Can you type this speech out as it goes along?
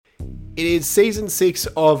It is season 6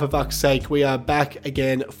 of For Fuck's Sake. We are back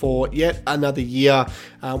again for yet another year.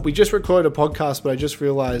 We just recorded a podcast, but I just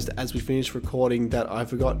realised as we finished recording that I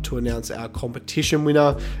forgot to announce our competition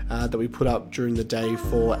winner that we put up during the day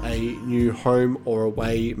for a new home or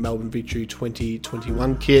away Melbourne Victory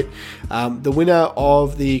 2021 kit. The winner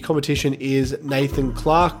of the competition is Nathan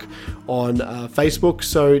Clark on Facebook.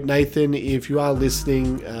 So Nathan, if you are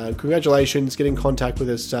listening, congratulations. Get in contact with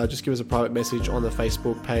us. Just give us a private message on the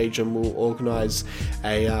Facebook page and we'll organise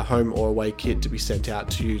a home or away kit to be sent out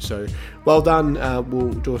to you. So well done.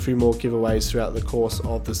 We'll do a few more giveaways throughout the course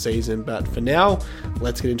of the season, but for now,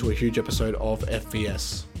 let's get into a huge episode of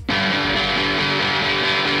FVS.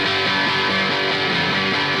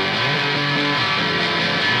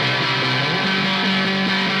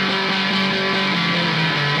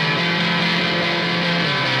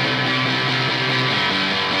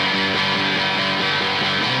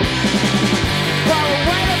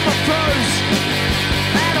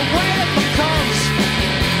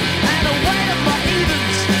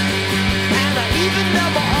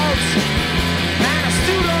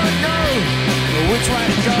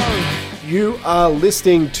 You are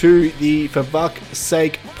listening to the For Fuck's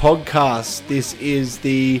Sake podcast. This is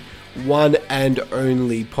the one and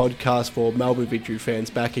only podcast for Melbourne Victory fans,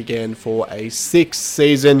 back again for a 6th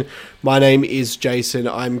season. My name is Jason.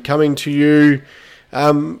 I'm coming to you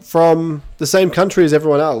from the same country as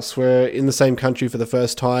everyone else. We're in the same country for the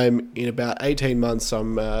first time in about 18 months.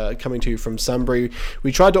 I'm coming to you from Sunbury.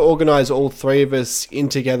 We tried to organise all three of us in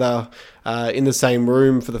together in the same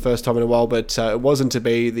room for the first time in a while, but it wasn't to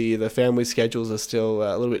be. The family schedules are still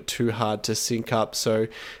a little bit too hard to sync up. So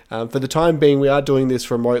for the time being, we are doing this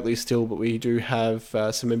remotely still, but we do have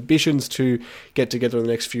some ambitions to get together in the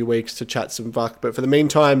next few weeks to chat some fuck. But for the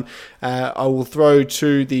meantime, I will throw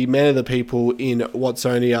to the man of the people in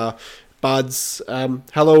Watsonia, Buds.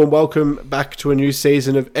 Hello and welcome back to a new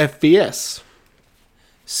season of FVS.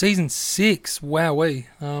 Season 6, wowee.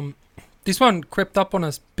 This one crept up on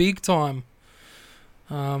us big time.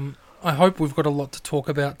 I hope we've got a lot to talk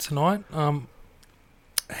about tonight.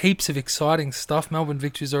 Heaps of exciting stuff. Melbourne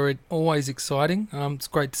Victories are always exciting. It's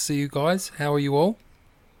great to see you guys. How are you all?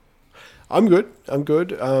 I'm good.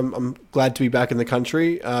 I'm glad to be back in the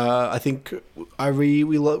country. I think we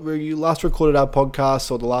last recorded our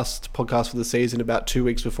podcast, or the last podcast for the season, about 2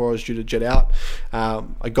 weeks before I was due to jet out.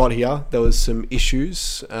 I got here. There was some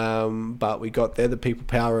issues, but we got there. The people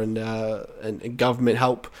power and government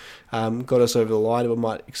help got us over the line. I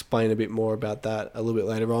might explain a bit more about that a little bit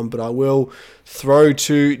later on, but I will throw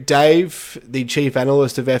to Dave, the chief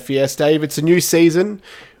analyst of FVS. Dave, it's a new season.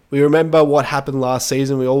 We remember what happened last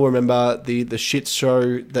season. We all remember the shit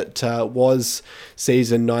show that was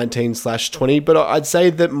season 19/20. But I'd say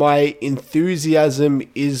that my enthusiasm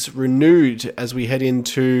is renewed as we head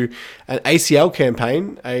into an ACL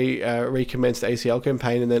campaign, a recommenced ACL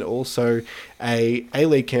campaign, and then also a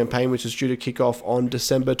A-League campaign, which is due to kick off on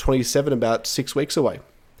December 27, about 6 weeks away.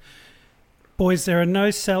 Boys, there are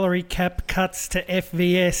no salary cap cuts to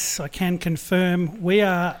FVS. I can confirm we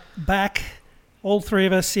are back. All three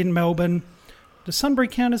of us in Melbourne. Does Sunbury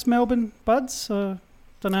count as Melbourne, Buds? Don't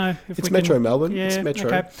know if it's Metro Melbourne. Yeah, it's Metro.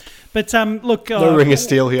 Okay. But look, no ring of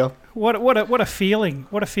steel here. What a feeling!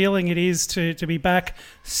 What a feeling it is to be back.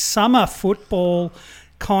 Summer football,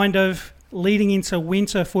 kind of leading into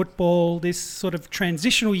winter football. This sort of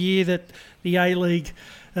transitional year that the A-League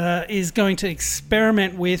is going to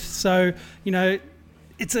experiment with. So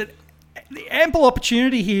it's the ample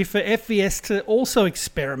opportunity here for FVS to also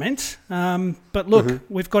experiment. But look,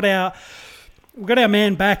 we've got our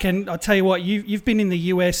man back, and I'll tell you what, you've been in the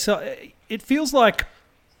US, so it feels like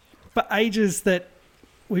for ages that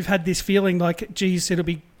we've had this feeling like, geez, it'll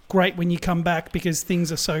be great when you come back because things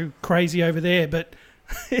are so crazy over there, but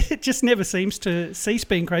it just never seems to cease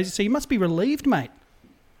being crazy. So you must be relieved, mate.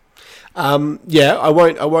 Yeah, I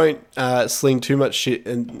won't sling too much shit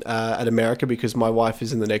at America because my wife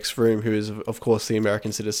is in the next room, who is of course the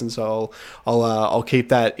American citizen. So I'll keep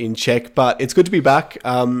that in check. But it's good to be back.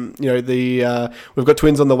 We've got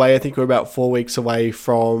twins on the way. I think we're about 4 weeks away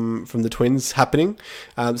from the twins happening.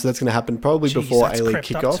 So that's going to happen probably before A-League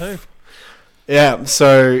kickoff. Yeah,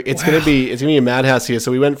 so it's going to be a madhouse here.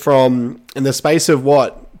 So we went from, in the space of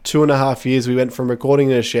 2.5 years, we went from recording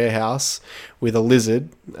in a share house with a lizard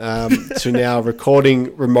to now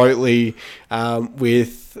recording remotely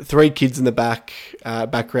with three kids in the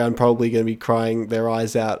background, probably going to be crying their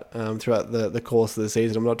eyes out throughout the course of the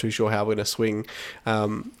season. I'm not too sure how we're going to swing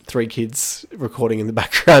three kids recording in the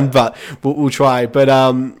background, but we'll try. But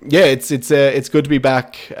it's good to be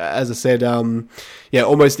back. As I said,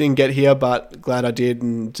 almost didn't get here, but glad I did.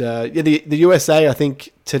 And the USA, I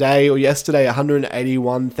think today or yesterday,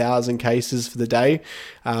 181,000 cases for the day,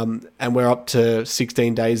 and we're up to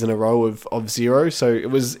 16 days in a row of zero. So it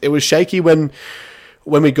was shaky when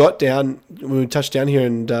we touched down here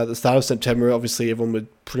in the start of September. Obviously, everyone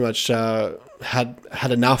would pretty much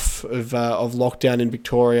had enough of lockdown in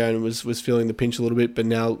Victoria and was feeling the pinch a little bit. But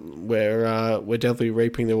now we're definitely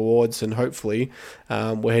reaping the rewards, and hopefully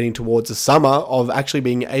we're heading towards the summer of actually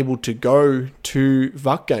being able to go to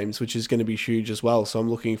VUC games, which is going to be huge as well. So I'm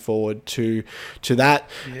looking forward to that.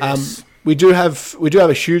 Yes. We do have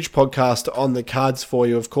a huge podcast on the cards for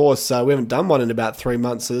you, of course. We haven't done one in about 3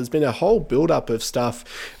 months, so there's been a whole build-up of stuff.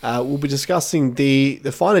 We'll be discussing the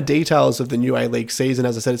finer details of the new A-League season.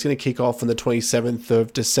 As I said, it's going to kick off on the 27th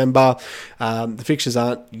of December. The fixtures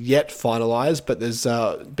aren't yet finalised, but there's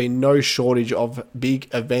been no shortage of big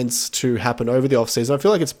events to happen over the off-season. I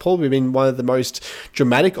feel like it's probably been one of the most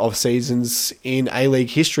dramatic off-seasons in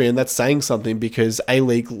A-League history, and that's saying something because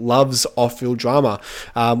A-League loves off-field drama.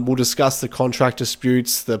 We'll discuss the contract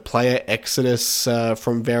disputes, the player exodus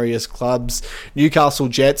from various clubs. Newcastle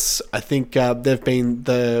Jets, I think they've been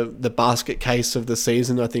the basket case of the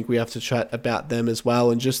season. I think we have to chat about them as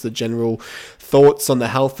well, and just the general thoughts on the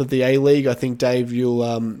health of the A-League. I think, Dave,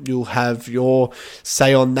 you'll have your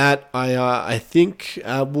say on that. I think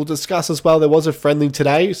we'll discuss as well. There was a friendly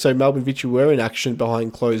today, so Melbourne Victory were in action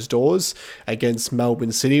behind closed doors against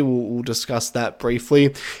Melbourne City. We'll discuss that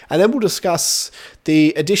briefly, and then we'll discuss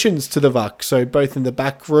the additions to the VUC, so both in the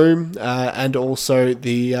back room and also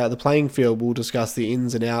the playing field. We'll discuss the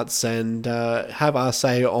ins and outs and have our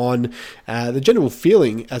say on the general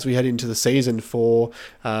feeling as we head into the season for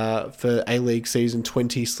A-League season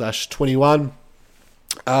 20/21.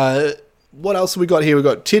 What else have we got here? We've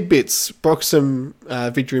got tidbits, Broxham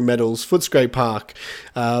victory medals, Footscray Park,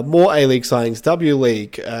 more A-League signings, W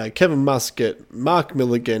League, Kevin Muscat, Mark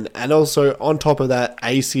Milligan, and also on top of that,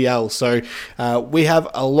 ACL. So we have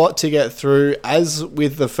a lot to get through. As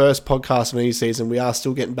with the first podcast of any season, we are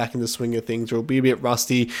still getting back in the swing of things. We'll be a bit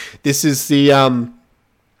rusty. This is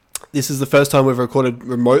the first time we've recorded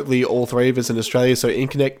remotely, all three of us in Australia, so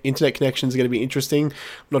internet connections are going to be interesting. I'm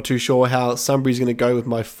not too sure how Sunbury's going to go with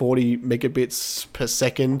my 40 megabits per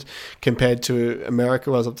second compared to America,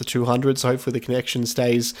 where I was up to 200, so hopefully the connection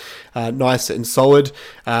stays nice and solid.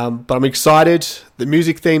 But I'm excited. The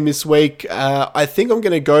music theme this week, I think I'm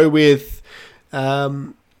going to go with...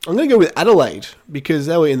 I'm going to go with Adelaide because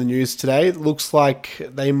they were in the news today. It looks like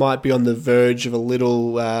they might be on the verge of a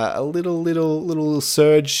little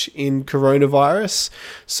surge in coronavirus.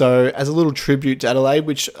 So as a little tribute to Adelaide,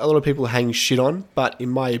 which a lot of people hang shit on, but in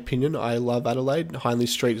my opinion, I love Adelaide. Hindley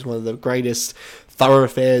Street is one of the greatest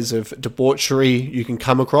thoroughfares of debauchery you can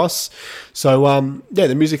come across. So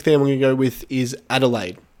the music theme I'm going to go with is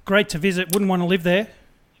Adelaide. Great to visit. Wouldn't want to live there.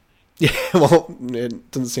 Yeah, well, it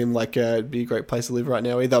doesn't seem like it'd be a great place to live right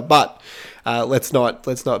now either. But let's not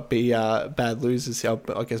be bad losers.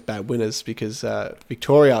 I guess bad winners because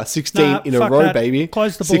Victoria 16 in a row, that. baby.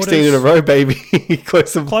 Close the borders. 16 in a row, baby.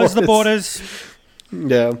 Close the borders.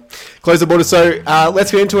 Yeah, close the borders. So let's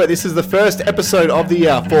get into it. This is the first episode of the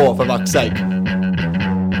year for fuck's sake.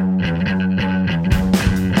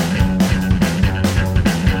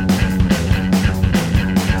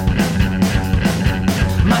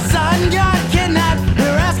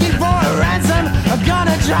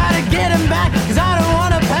 Try to get him back, cause I don't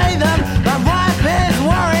want to pay them. My wife is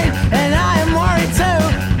worried, and I am worried too.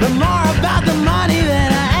 But more about the money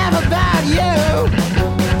than I am about you.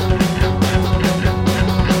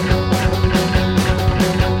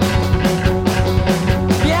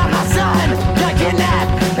 Yeah, my son got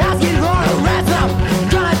kidnapped, asking for a ransom.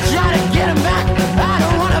 Gonna try to get him back, I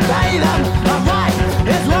don't want to pay them. My wife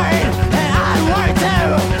is worried, and I'm worried too.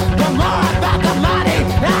 But more about the money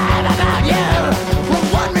than I am about you.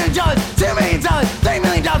 $1 million, $2 million, $3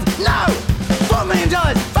 million, no! $4 million,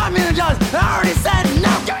 $5 million, I already said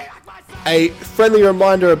no! A friendly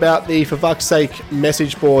reminder about the For Fuck's Sake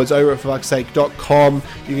message boards over at forfucksake.com.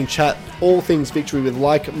 You can chat all things Victory with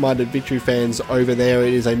like-minded Victory fans over there.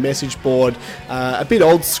 It is a message board, a bit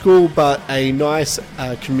old school, but a nice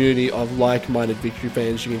community of like-minded Victory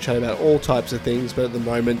fans. You can chat about all types of things, but at the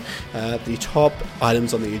moment, the top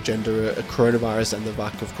items on the agenda are coronavirus and the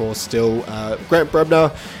VUC, of course, still. Grant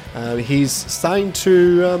Brebner, he's starting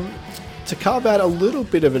to to carve out a little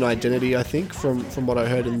bit of an identity, I think, from what I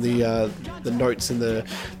heard in the notes in the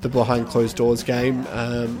behind closed doors game.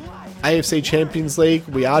 AFC Champions League,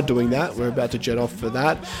 we are doing that. We're about to jet off for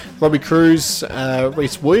that. Robbie Cruz,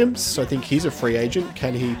 Reece Williams, I think he's a free agent.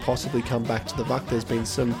 Can he possibly come back to the Buck? There's been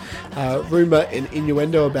some rumour and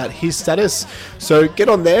innuendo about his status. So get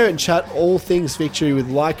on there and chat all things Victory with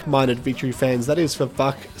like-minded Victory fans. That is for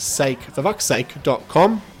Buck's sake, for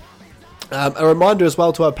bucksake.com. A reminder as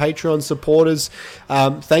well to our Patreon supporters,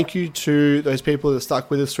 thank you to those people that stuck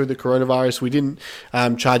with us through the coronavirus. We didn't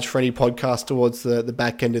charge for any podcast towards the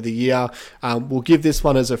back end of the year. We'll give this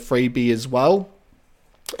one as a freebie as well.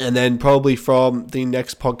 And then probably from the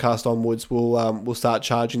next podcast onwards, we'll start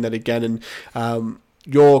charging that again. And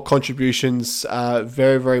your contributions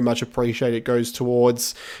very, very much appreciated. It goes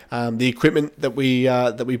towards the equipment that we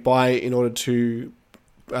buy in order to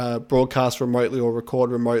broadcast remotely or record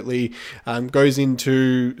remotely, goes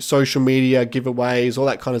into social media giveaways, all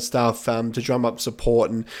that kind of stuff, to drum up support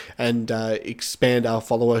and expand our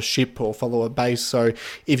followership or follower base. So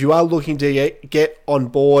if you are looking to get on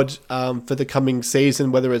board for the coming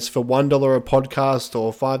season, whether it's for $1 a podcast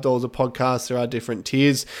or $5 a podcast, there are different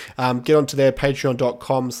tiers. Get onto their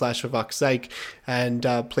patreon.com/for-fuck's-sake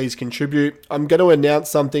and please contribute. I'm going to announce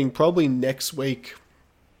something probably next week.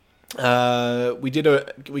 We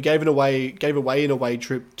gave away an away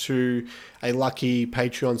trip to a lucky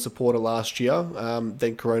Patreon supporter last year.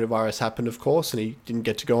 Then coronavirus happened, of course, and he didn't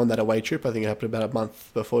get to go on that away trip. I think it happened about a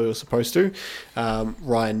month before he was supposed to.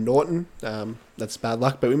 Ryan Norton, that's bad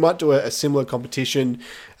luck, but we might do a similar competition,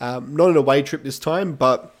 not an away trip this time,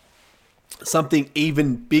 but something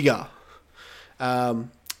even bigger.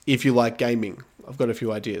 If you like gaming, I've got a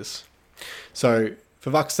few ideas. So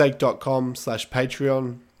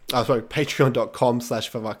forfucksake.com/Patreon.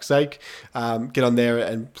 Patreon.com/for-fuck's-sake. Get on there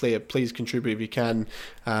and please contribute if you can.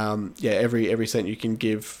 Every cent you can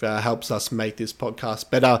give helps us make this podcast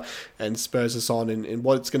better and spurs us on in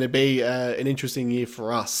what it's going to be an interesting year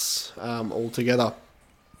for us all together.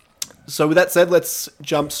 So with that said, let's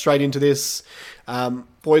jump straight into this.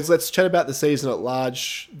 Boys, let's chat about the season at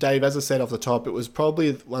large. Dave, as I said off the top, it was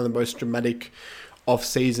probably one of the most dramatic off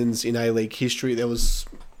seasons in A-League history. There was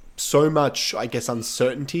so much, I guess,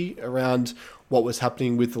 uncertainty around what was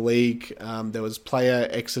happening with the league. There was player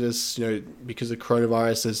exodus, because of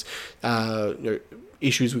coronavirus. There's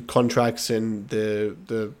issues with contracts and the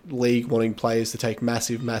league wanting players to take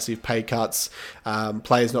massive pay cuts.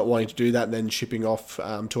 Players not wanting to do that and then shipping off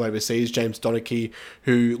to overseas. James Donachie,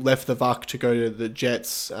 who left the VUC to go to the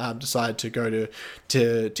Jets, decided to go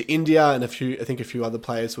to India, and a few other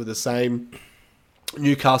players were the same.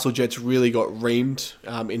 Newcastle Jets really got reamed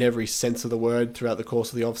in every sense of the word throughout the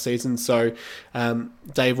course of the off-season. So,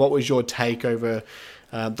 Dave, what was your take over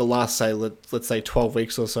the last, let's say 12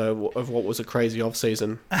 weeks or so of what was a crazy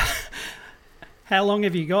off-season? How long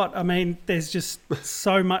have you got? I mean, there's just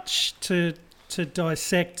so much to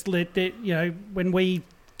dissect. When we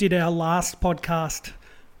did our last podcast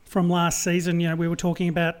from last season, we were talking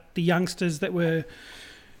about the youngsters that were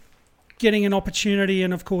getting an opportunity,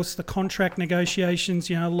 and of course the contract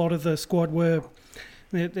negotiations. A lot of the squad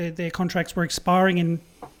their contracts were expiring in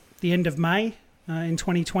the end of May in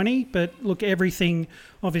 2020. But look, everything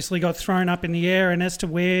obviously got thrown up in the air, and as to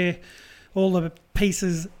where all the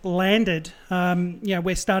pieces landed,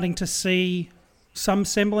 we're starting to see some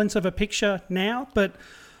semblance of a picture now. But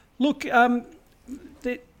look,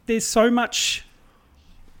 there's so much,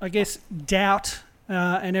 I guess, doubt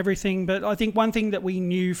and everything, but I think one thing that we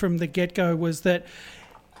knew from the get-go was that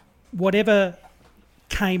whatever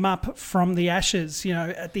came up from the ashes,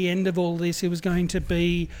 at the end of all this, it was going to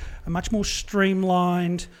be a much more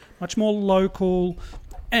streamlined, much more local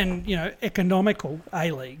and, economical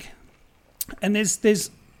A-League. And there's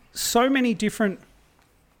so many different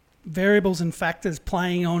variables and factors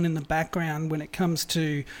playing on in the background when it comes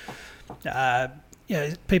to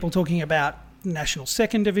people talking about National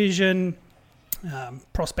Second Division,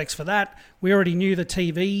 prospects for that. We already knew the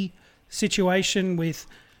TV situation with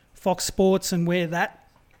Fox Sports and where that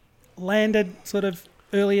landed sort of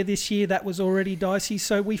earlier this year. That was already dicey.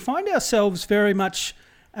 So we find ourselves very much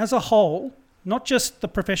as a whole, not just the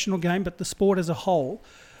professional game, but the sport as a whole,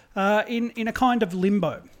 in a kind of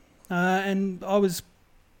limbo. And I was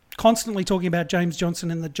constantly talking about James Johnson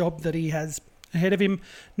and the job that he has ahead of him.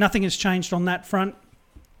 Nothing has changed on that front.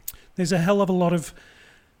 There's a hell of a lot of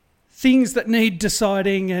things that need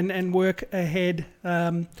deciding and work ahead.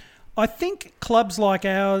 I think clubs like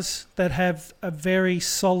ours that have a very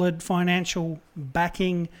solid financial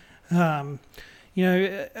backing, are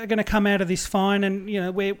going to come out of this fine.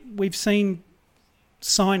 And we've seen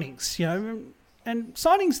signings.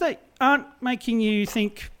 signings that aren't making you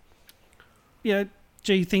think,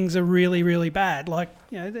 gee, things are really, really bad. Like,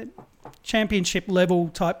 the championship level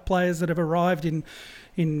type players that have arrived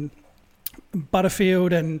in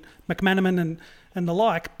Butterfield and McManaman and the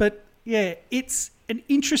like. But yeah, it's an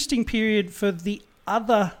interesting period for the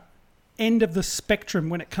other end of the spectrum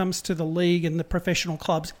when it comes to the league and the professional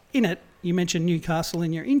clubs in it. You mentioned Newcastle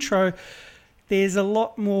in your intro. There's a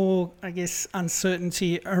lot more, I guess,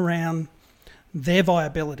 uncertainty around their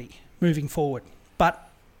viability moving forward. But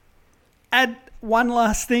add one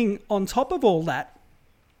last thing on top of all that,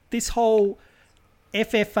 this whole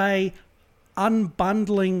FFA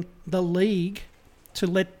unbundling the league to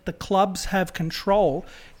let the clubs have control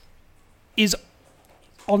is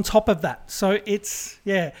on top of that. So it's,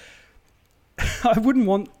 I wouldn't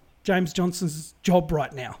want James Johnson's job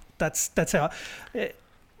right now. That's how...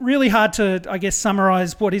 really hard to, I guess,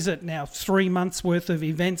 summarise, what is it now, 3 months worth of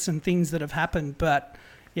events and things that have happened. But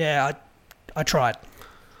yeah, I tried.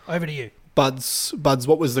 Over to you. Buds,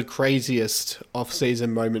 what was the craziest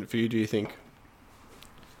off-season moment for you, do you think?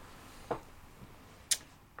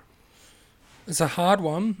 It's a hard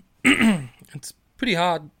one. It's pretty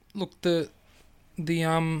hard. Look, the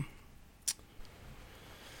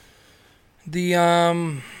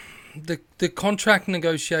contract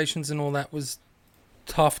negotiations and all that was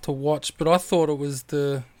tough to watch, but I thought it was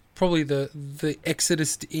probably the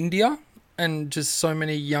exodus to India and just so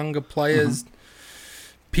many younger players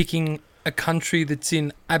picking a country that's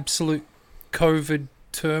in absolute COVID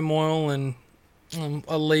turmoil and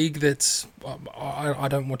a league that's... I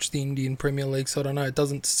don't watch the Indian Premier League, so I don't know. It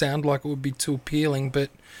doesn't sound like it would be too appealing, but,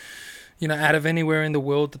 out of anywhere in the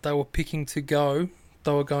world that they were picking to go,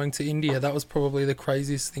 they were going to India. That was probably the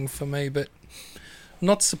craziest thing for me, but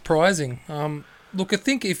not surprising. Look, I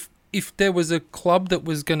think if there was a club that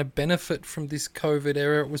was going to benefit from this COVID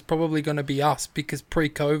era, it was probably going to be us, because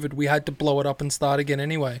pre-COVID we had to blow it up and start again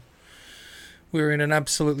anyway. We were in an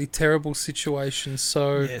absolutely terrible situation.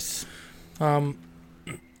 So, yes.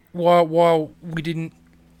 While we didn't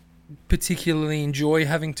particularly enjoy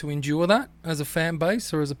having to endure that as a fan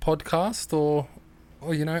base or as a podcast or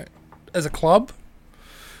as a club,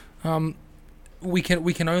 we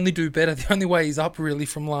can only do better. The only way is up, really,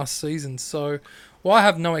 from last season. So, I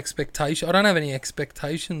have no expectation. I don't have any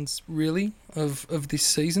expectations really of this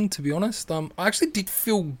season, to be honest. I actually did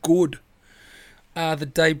feel good the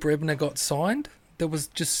day Brebner got signed. There was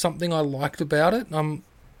just something I liked about it.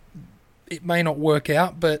 It may not work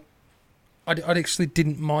out, but I actually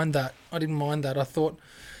didn't mind that. I thought,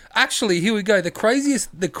 actually, here we go. The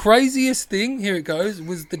craziest thing, here it goes,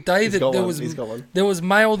 was the day there was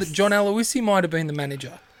mail that John Aloisi might have been the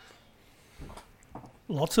manager.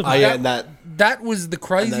 Lots of that was the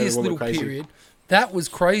craziest little period. That was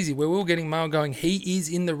crazy, where we were getting mail going, he is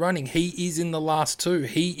in the running, he is in the last two,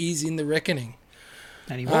 he is in the reckoning.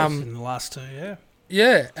 And he was in the last two, yeah.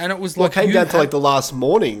 Yeah, and it was like... Well, it came down to like the last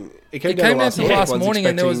morning. It came down to the last morning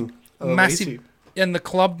and there was massive... And the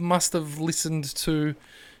club must have listened to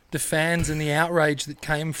the fans and the outrage that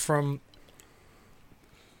came from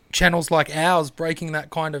channels like ours breaking that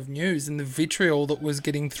kind of news and the vitriol that was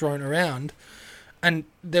getting thrown around. And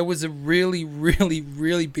there was a really, really,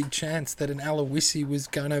 really big chance that an Aloisi was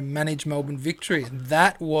going to manage Melbourne Victory. And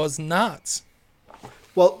that was nuts.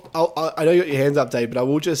 Well, I know you got your hands up, Dave, but I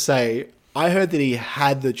will just say... I heard that he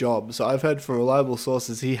had the job, so I've heard from reliable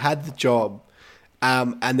sources he had the job,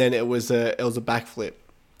 and then it was a backflip.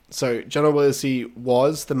 So John Aloisi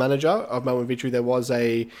was the manager of Melbourne Victory. There was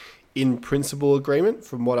a in principle agreement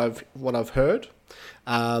from what I've heard,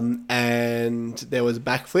 and there was a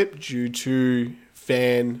backflip due to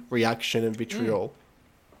fan reaction and vitriol.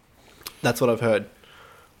 That's what I've heard.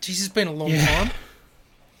 Jeez, it's been a long time.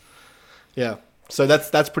 Yeah. So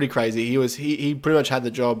that's pretty crazy. He pretty much had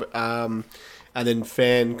the job, and then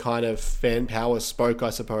fan power spoke, I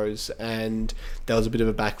suppose, and there was a bit of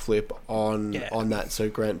a backflip on that. So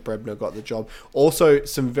Grant Brebner got the job. Also,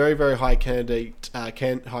 some very, very high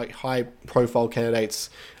high profile candidates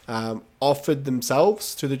offered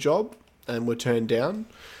themselves to the job and were turned down,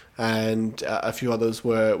 and a few others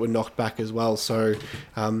were knocked back as well. So.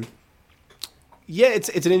 Yeah, it's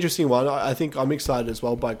an interesting one. I think I'm excited as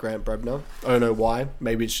well by Grant Brebner. I don't know why.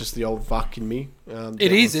 Maybe it's just the old Vuck in me.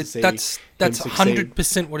 It is. That's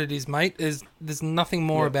 100% what it is, mate. There's nothing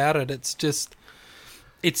more about it.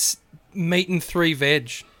 It's meat and three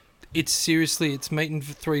veg. It's meat and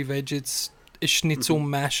three veg. It's a schnitzel,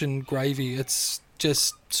 mash and gravy. It's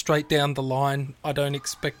just straight down the line. I don't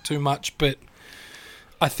expect too much, but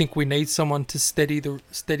I think we need someone to steady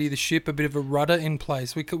the ship, a bit of a rudder in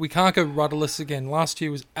place. We can't go rudderless again. Last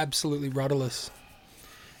year was absolutely rudderless.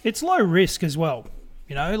 it's low risk as well.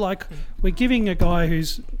 You know, like we're giving a guy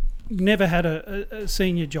who's never had a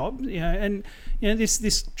senior job, and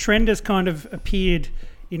this trend has kind of appeared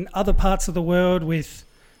in other parts of the world with,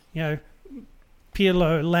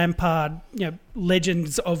 Pirlo, Lampard,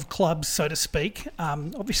 legends of clubs, so to speak.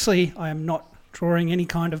 Obviously, I am not drawing any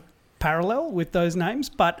kind of parallel with those names,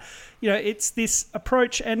 but it's this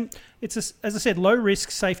approach, and it's as I said, low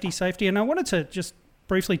risk, safety. And I wanted to just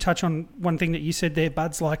briefly touch on one thing that you said there,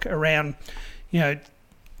 Buds, like around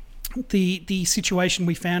the situation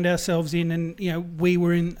we found ourselves in, and we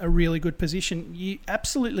were in a really good position. You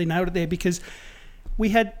absolutely nailed it there, because we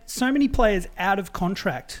had so many players out of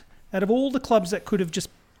contract. Out of all the clubs that could have just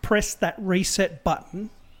pressed that reset button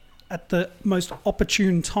at the most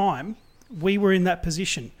opportune time, we were in that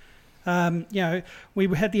position. We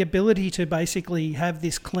had the ability to basically have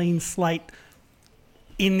this clean slate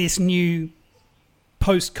in this new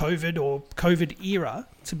post-COVID or COVID era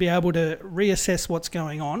to be able to reassess what's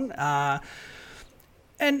going on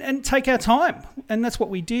and take our time. And that's what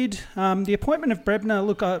we did. The appointment of Brebner,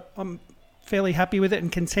 look, I'm fairly happy with it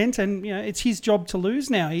and content, and it's his job to lose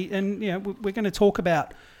now. We're going to talk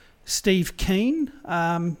about Steve Keane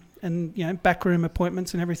and backroom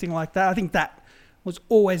appointments and everything like that. I think that was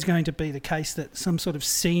always going to be the case, that some sort of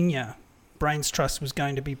senior brains trust was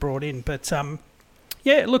going to be brought in. But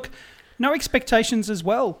look, no expectations as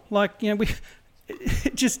well. Like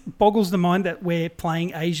it just boggles the mind that we're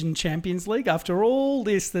playing Asian Champions League after all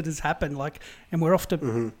this that has happened. And we're off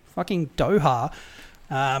to fucking Doha.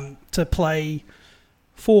 To play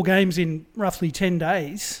 4 games in roughly 10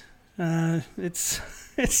 days, it's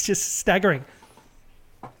just staggering.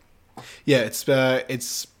 Yeah, it's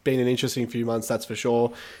been an interesting few months, that's for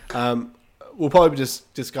sure. We'll probably be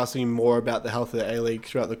just discussing more about the health of the A-League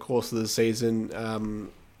throughout the course of the season.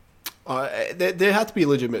 There have to be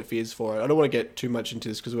legitimate fears for it. I don't want to get too much into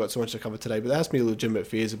this because we've got so much to cover today, but there has to be legitimate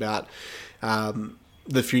fears about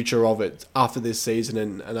the future of it after this season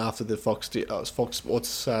and after the Fox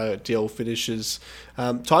Sports deal finishes.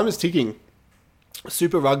 Time is ticking.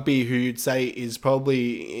 Super Rugby, who you'd say is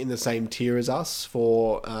probably in the same tier as us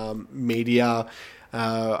for media,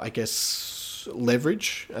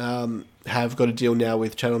 leverage, have got a deal now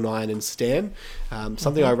with Channel 9 and Stan.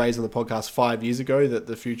 Something I raised on the podcast 5 years ago, that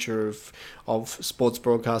the future of sports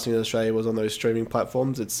broadcasting in Australia was on those streaming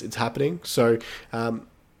platforms. It's happening. So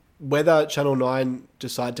whether Channel 9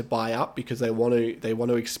 decide to buy up because they want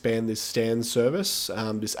to expand this Stan service,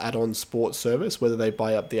 this add-on sports service, whether they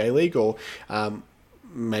buy up the A-League or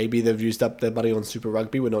maybe they've used up their money on Super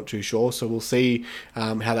Rugby, we're not too sure. So we'll see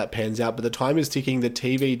how that pans out. But the time is ticking. The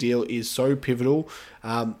TV deal is so pivotal.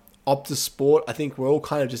 Optus Sport, I think we're all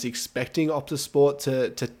kind of just expecting Optus Sport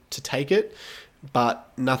to take it,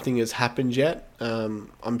 but nothing has happened yet.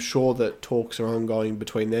 I'm sure that talks are ongoing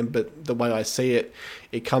between them, but the way I see it,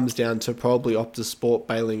 it comes down to probably Optus Sport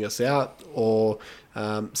bailing us out, or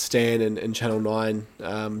Stan and Channel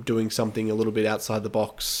 9 doing something a little bit outside the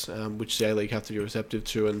box, which the A-League have to be receptive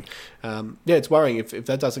to. And it's worrying. If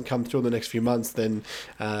that doesn't come through in the next few months, then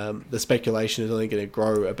the speculation is only going to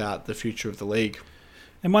grow about the future of the league.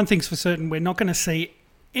 And one thing's for certain, we're not going to see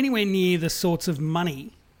anywhere near the sorts of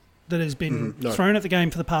money that has been thrown at the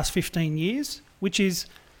game for the past 15 years, which is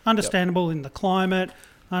understandable in the climate,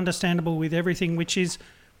 understandable with everything, which is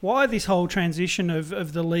why this whole transition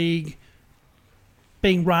of the league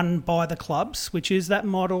being run by the clubs, which is that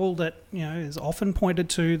model that is often pointed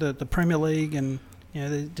to, the Premier League and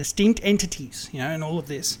the distinct entities, and all of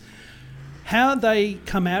this. How they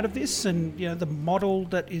come out of this, and the model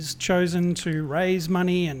that is chosen to raise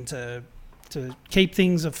money and to keep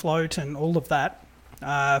things afloat and all of that.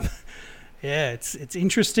 It's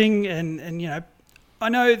interesting, and I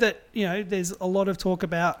know that there's a lot of talk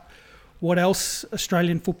about what else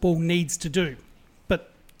Australian football needs to do,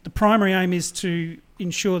 but the primary aim is to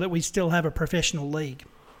ensure that we still have a professional league.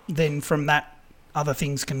 Then from that, other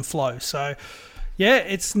things can flow. So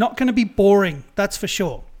it's not going to be boring, that's for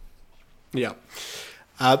sure. Yeah.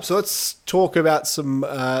 So let's talk about some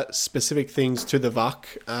specific things to the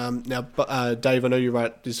VUC. Now, Dave, I know you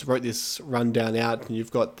wrote this rundown out, and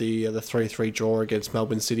you've got the 3-3 draw against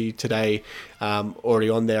Melbourne City today already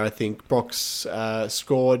on there. I think Brock's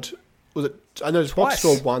scored. Was it? I know Brock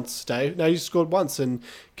scored once, Dave. No, you scored once, and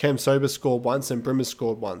Cam Sober scored once, and Brimmer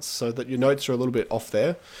scored once. So that your notes are a little bit off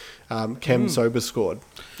there. Cam Sober scored.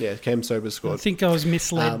 Yeah, Cam Sober scored. I think I was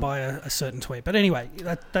misled by a certain tweet. But anyway,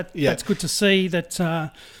 that's good to see that.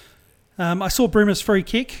 I saw Brimmer's free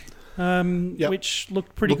kick, which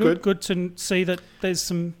looked pretty good. Good to see that there's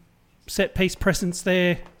some set-piece presence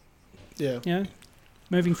there. Yeah.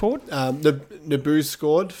 Moving forward. Naboo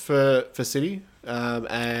scored for City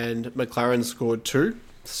and McLaren scored 2.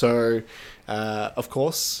 So, of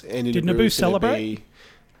course, Andy Did Naboo Naboo is gonna celebrate? be-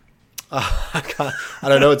 I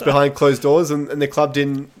don't know. It's behind closed doors, and the club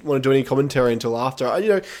didn't want to do any commentary until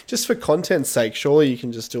after. Just for content's sake, surely you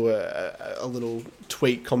can just do a little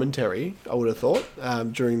tweet commentary. I would have thought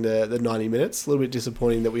during the 90 minutes. A little bit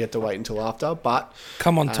disappointing that we had to wait until after, but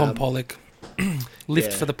Come on, Tom Pollock.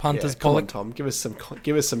 Lift for the punters, come on, Pollock. Tom. Give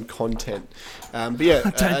us some content. But yeah, I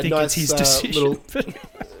don't think it's his decision.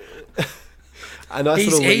 A nice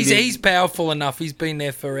little lead-in. He's powerful enough. He's been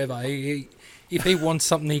there forever. If he wants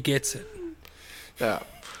something, he gets it. Yeah.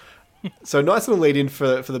 So nice little lead in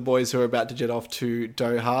for the boys who are about to jet off to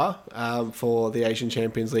Doha for the Asian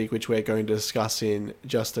Champions League, which we're going to discuss in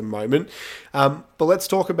just a moment. But let's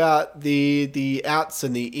talk about the outs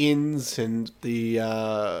and the ins and the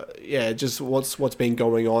just what's been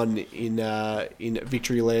going on in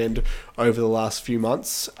Victoryland over the last few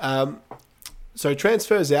months. So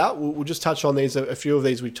transfers out, we'll just touch on these. A few of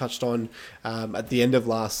these we touched on at the end of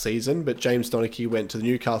last season, but James Donachie went to the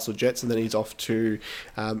Newcastle Jets and then he's off to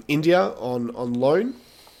India on loan.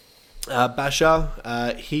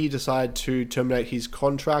 Basha, he decided to terminate his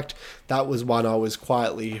contract. That was one I was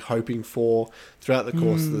quietly hoping for throughout the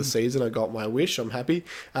course of the season. I got my wish. I'm happy.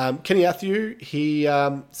 Kenny Athiu, he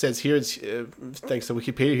says here, thanks to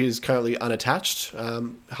Wikipedia, he is currently unattached.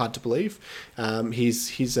 Hard to believe.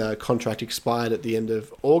 His contract expired at the end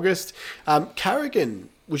of August. Carrigan,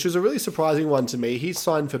 which was a really surprising one to me. He's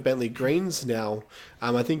signed for Bentley Greens now.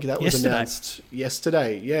 I think that was announced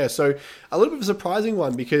yesterday. Yeah, so a little bit of a surprising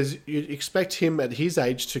one because you'd expect him at his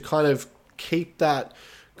age to kind of keep that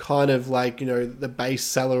kind of like, the base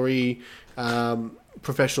salary,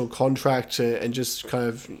 professional contract and just kind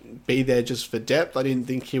of be there just for depth. I didn't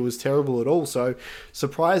think he was terrible at all. So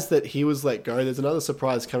surprised that he was let go. There's another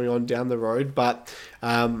surprise coming on down the road, but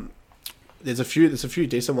there's a few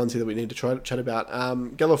decent ones here that we need to try to chat about.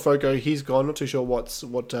 Galafogo, he's gone. Not too sure what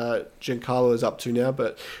Giancarlo is up to now,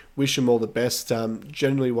 but wish him all the best.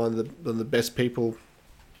 Generally one of the best people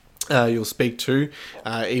you'll speak to,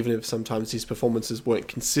 even if sometimes his performances weren't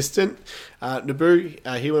consistent. Naboo,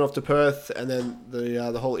 he went off to Perth, and then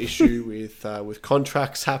the whole issue with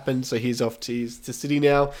contracts happened, so he's off to City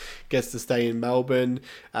now, gets to stay in Melbourne.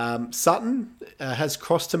 Sutton has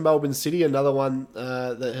crossed to Melbourne City, another one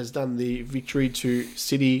that has done the Victory to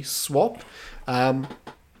City swap. And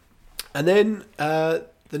then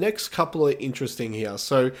the next couple are interesting here.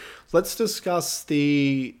 So let's discuss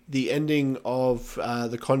the ending of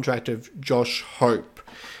the contract of Josh Hope.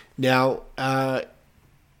 Now, the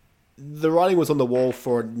writing was on the wall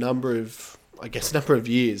for a number of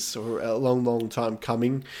years, or a long time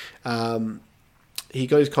coming. He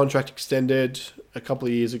got his contract extended a couple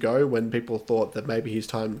of years ago when people thought that maybe his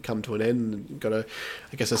time had come to an end and got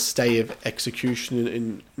a stay of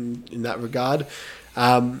execution in that regard.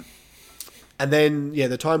 And then,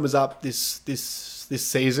 the time was up this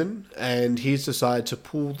season, and he's decided to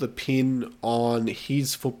pull the pin on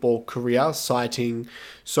his football career, citing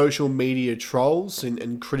social media trolls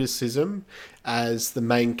and criticism as the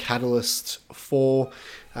main catalyst for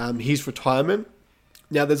his retirement.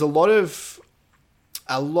 Now, there's a lot of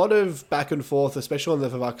back and forth, especially on the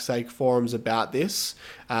For Fuck's Sake forums about this.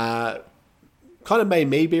 Kind of made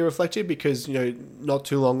me be reflective because, not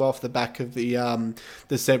too long off the back of the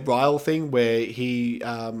Seb Ryle thing where he,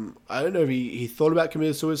 I don't know if he thought about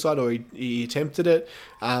committing suicide or he attempted it,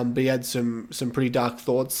 but he had some pretty dark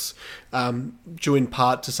thoughts due in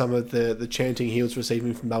part to some of the chanting he was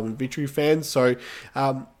receiving from Melbourne Victory fans. So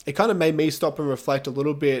it kind of made me stop and reflect a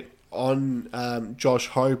little bit on Josh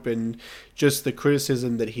Hope and just the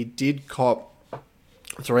criticism that he did cop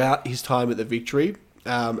throughout his time at the Victory.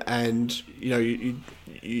 And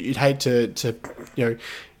you'd hate to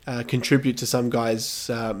contribute to some guys'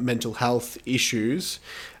 mental health issues,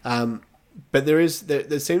 but there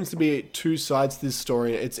seems to be two sides to this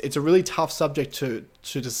story. It's a really tough subject to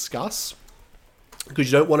discuss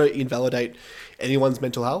because you don't want to invalidate anyone's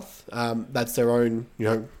mental health. That's their own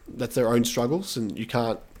struggles, and you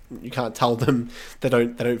can't tell them they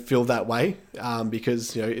don't feel that way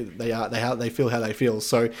because they feel how they feel.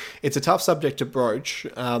 So it's a tough subject to broach.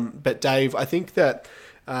 But Dave, I think that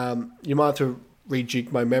you might have to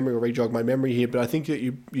rejog my memory here, but I think that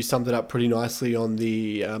you summed it up pretty nicely on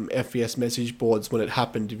the FVS message boards when it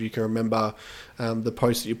happened. If you can remember the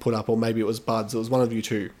post that you put up, or maybe it was Buds. It was one of you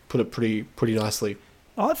two put it pretty nicely.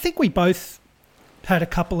 I think we both had a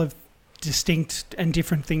couple of distinct and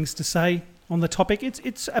different things to say on the topic.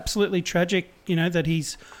 It's absolutely tragic, that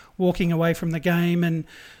he's walking away from the game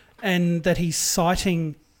and that he's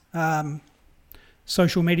citing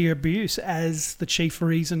social media abuse as the chief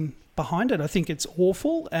reason behind it. I think it's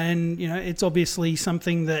awful, and it's obviously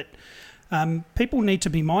something that people need to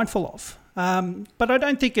be mindful of. But I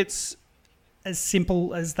don't think it's as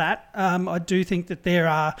simple as that. I do think that there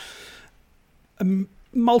are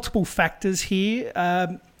multiple factors here.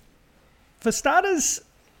 For starters,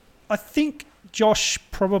 I think Josh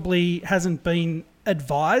probably hasn't been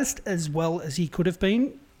advised as well as he could have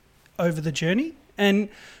been over the journey. And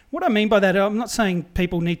what I mean by that, I'm not saying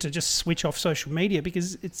people need to just switch off social media,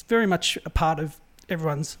 because it's very much a part of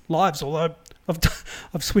everyone's lives, although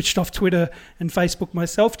I've switched off Twitter and Facebook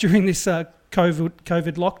myself during this COVID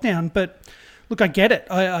lockdown. But look, I get it.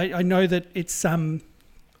 I know that it's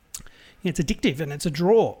addictive and it's a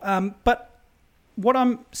draw. But what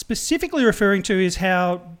I'm specifically referring to is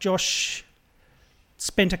how Josh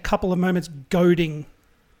spent a couple of moments goading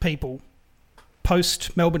people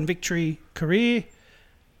post Melbourne Victory career,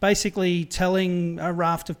 basically telling a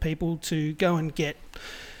raft of people to go and get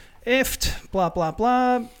effed, blah, blah,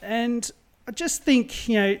 blah. And I just think,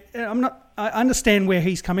 I understand where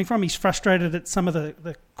he's coming from. He's frustrated at some of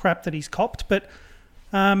the crap that he's copped, but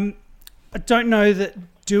I don't know that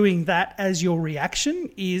doing that as your reaction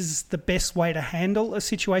is the best way to handle a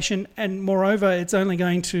situation. And moreover, it's only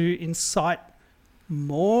going to incite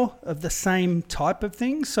more of the same type of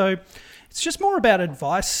thing. So it's just more about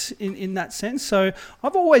advice in that sense. So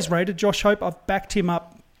I've always rated Josh Hope. I've backed him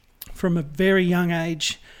up from a very young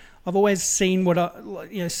age. I've always seen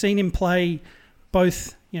seen him play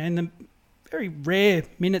both, in the very rare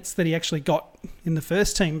minutes that he actually got in the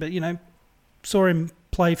first team, but saw him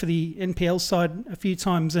play for the NPL side a few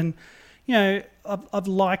times, and I've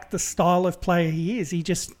liked the style of player he is. He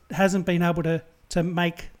just hasn't been able to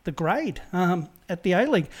make the grade at the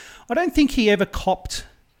A-League. I don't think he ever copped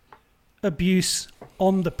abuse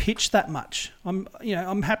on the pitch that much.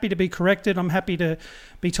 I'm happy to be corrected. I'm happy to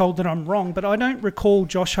be told that I'm wrong, but I don't recall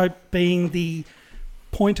Josh Hope being the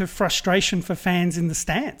point of frustration for fans in the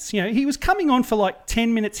stands. He was coming on for like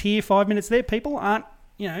 10 minutes here, 5 minutes there. People aren't,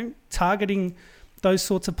 targeting those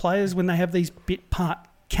sorts of players when they have these bit part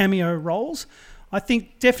cameo roles. I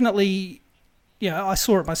think definitely, I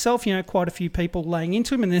saw it myself, quite a few people laying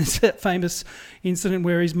into him, and there's that famous incident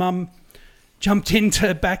where his mum jumped in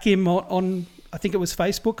to back him on I think it was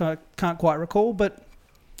Facebook. I can't quite recall, but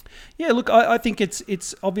yeah, look, I think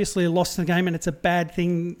it's obviously a loss in the game, and it's a bad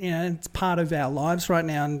thing. It's part of our lives right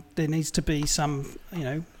now, and there needs to be some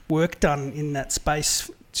work done in that space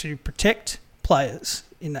to protect players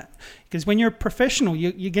in that, because when you're a professional,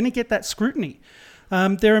 you're going to get that scrutiny.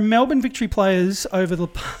 There are Melbourne Victory players over the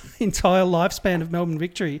entire lifespan of Melbourne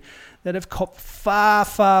Victory that have copped far,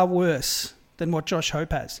 far worse than what Josh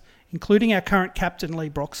Hope has, including our current captain, Lee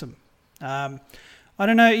Broxham. I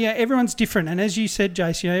don't know. Yeah, everyone's different. And as you said,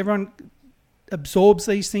 Jace, everyone absorbs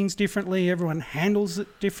these things differently. Everyone handles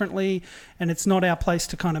it differently. And it's not our place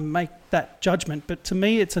to kind of make that judgment. But to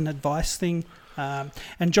me, it's an advice thing.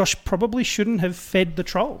 And Josh probably shouldn't have fed the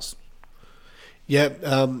trolls. Yeah,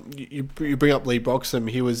 you bring up Lee Broxham.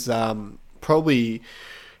 He was probably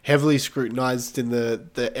heavily scrutinised in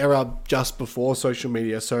the era just before social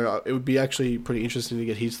media. So it would be actually pretty interesting to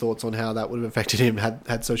get his thoughts on how that would have affected him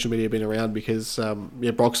had social media been around, because,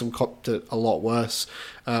 Broxham copped it a lot worse.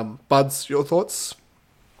 Buds, your thoughts?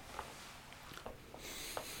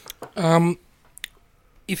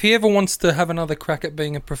 If he ever wants to have another crack at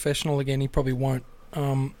being a professional again, he probably won't.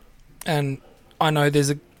 And I know there's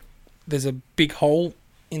a big hole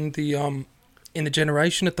in the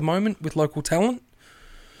generation at the moment with local talent.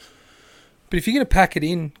 But if you're going to pack it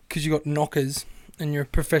in because you got knockers and you're a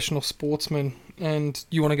professional sportsman and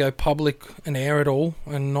you want to go public and air it all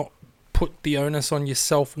and not put the onus on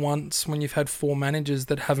yourself once when you've had 4 managers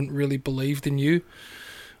that haven't really believed in you,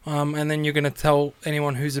 and then you're going to tell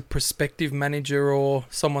anyone who's a prospective manager or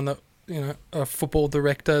someone that, a football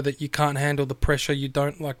director, that you can't handle the pressure, you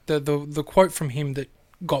don't like. The quote from him that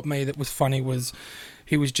got me that was funny was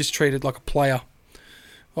he was just treated like a player.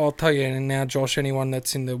 I'll tell you now, Josh, anyone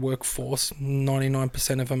that's in the workforce,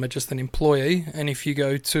 99% of them are just an employee. And if you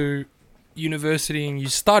go to university and you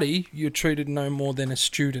study, you're treated no more than a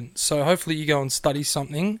student. So hopefully you go and study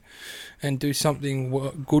something and do something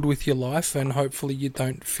good with your life, and hopefully you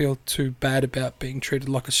don't feel too bad about being treated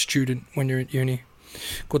like a student when you're at uni.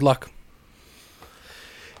 Good luck.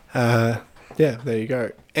 Yeah, there you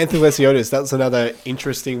go. Anthony Lesiotis, that was another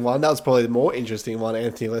interesting one. That was probably the more interesting one,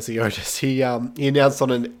 Anthony Lesiotis. He announced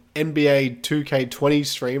on an NBA 2K20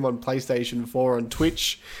 stream on PlayStation 4 on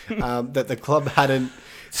Twitch that the club hadn't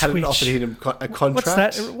offered him a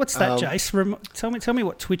contract. What's that, Jace? Tell me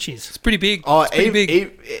what Twitch is. It's pretty big. Oh, it's pretty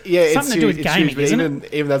big. Yeah, something to do with gaming, huge, isn't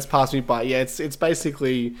it? Even that's passed me by. Yeah, it's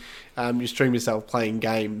basically you stream yourself playing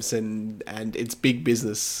games, and it's big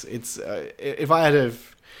business. It's if I had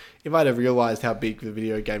have realised how big the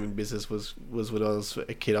video gaming business was when I was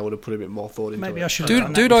a kid, I would have put a bit more thought into it. Maybe I should.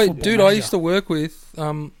 Dude, I used to work with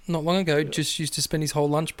not long ago. Just used to spend his whole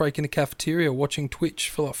lunch break in the cafeteria watching Twitch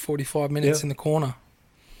for like 45 minutes in the corner.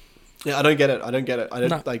 Yeah, I don't get it. I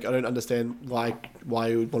don't understand why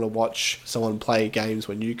you would want to watch someone play games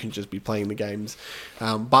when you can just be playing the games.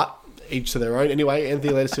 But each to their own. Anyway,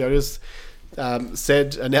 Anthony Lesiotis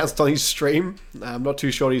announced on his stream. I'm not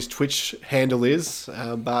too sure what his Twitch handle is,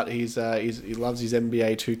 but he loves his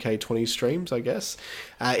NBA 2K20 streams, I guess.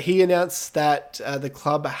 He announced that the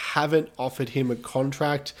club haven't offered him a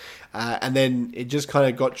contract, and then it just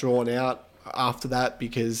kind of got drawn out after that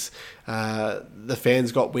because the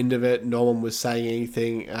fans got wind of it. No one was saying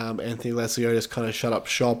anything. Anthony Lesiotis kind of shut up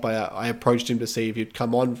shop. I approached him to see if he'd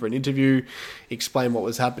come on for an interview, explain what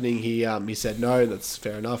was happening. He said no. That's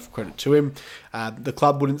fair enough. Credit to him. The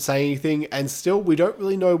club wouldn't say anything, and still we don't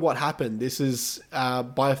really know what happened. This is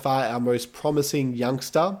by far our most promising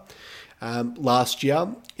youngster last year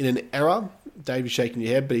in an era. Dave is shaking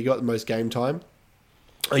your head, but he got the most game time.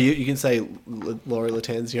 Oh, you can say Laurie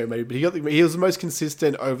Latanzio maybe, but he was the most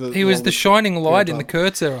consistent over. He was the shining light in the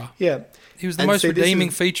Kurtz era. Yeah, he was the most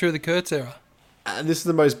redeeming feature of the Kurtz era. And this is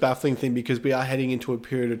the most baffling thing because we are heading into a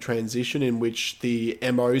period of transition in which the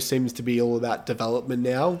MO seems to be all about development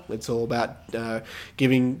now. It's all about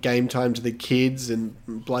giving game time to the kids and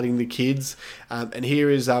blooding the kids. And here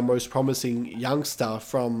is our most promising youngster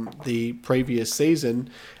from the previous season.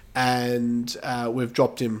 And we've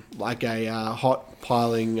dropped him like a hot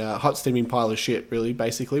steaming pile of shit, really,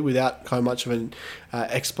 basically, without kind of much of an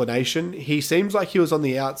explanation. He seems like he was on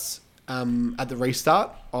the outs at the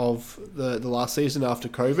restart of the last season after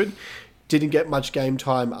COVID. Didn't get much game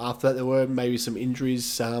time after that. There were maybe some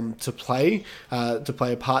injuries to play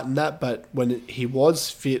a part in that, but when he was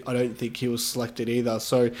fit, I don't think he was selected either.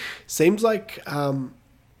 So seems like,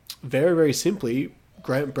 very, very simply,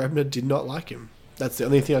 Grant Brebner did not like him. That's the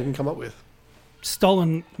only thing I can come up with.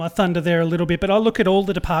 Stolen my thunder there a little bit, but I look at all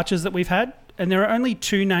the departures that we've had, and there are only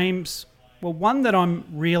two names. Well, one that I'm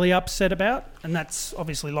really upset about, and that's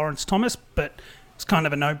obviously Lawrence Thomas, but it's kind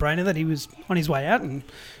of a no-brainer that he was on his way out and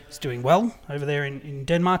he's doing well over there in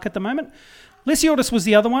Denmark at the moment. Lesiotis was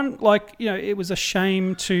the other one. It was a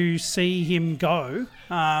shame to see him go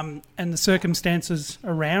and the circumstances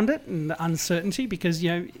around it and the uncertainty because,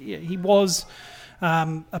 he was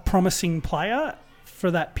a promising player for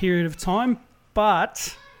that period of time,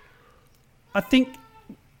 but I think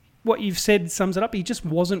what you've said sums it up. He just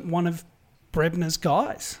wasn't one of Brebner's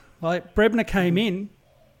guys. Like, Brebner came in,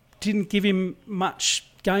 didn't give him much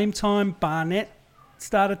game time. Barnett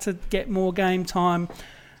started to get more game time.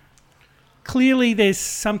 Clearly there's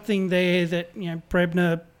something there that,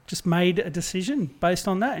 Brebner just made a decision based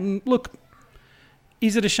on that. And look,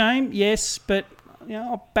 is it a shame? Yes, but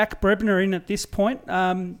I'll back Brebner in at this point.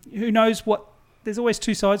 Who knows what... There's always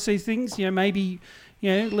two sides to these things. Maybe,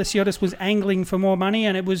 Lesiotis was angling for more money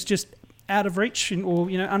and it was just out of reach or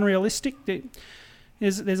unrealistic.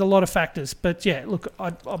 There's a lot of factors. But, yeah, look,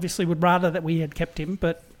 I obviously would rather that we had kept him.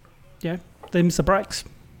 But, them's the breaks.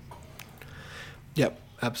 Yep,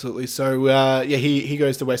 absolutely. So, he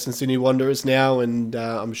goes to Western Sydney Wanderers now, and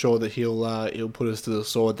I'm sure that he'll put us to the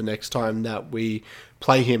sword the next time that we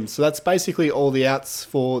play him. So that's basically all the outs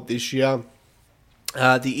for this year.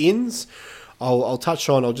 The ins, I'll touch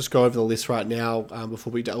on. I'll just go over the list right now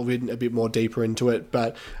before we delve in a bit more deeper into it.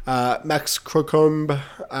 But Max Crocombe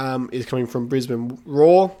is coming from Brisbane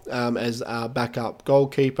Roar as our backup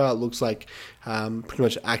goalkeeper. It looks like pretty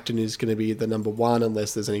much Acton is going to be the number one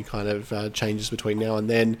unless there's any kind of changes between now and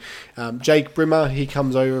then. Jake Brimmer, he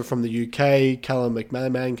comes over from the UK. Callum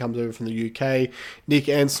McManaman comes over from the UK. Nick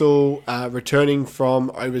Ansell returning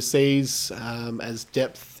from overseas as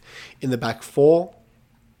depth in the back four.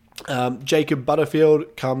 Jacob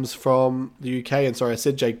Butterfield comes from the UK, and sorry, I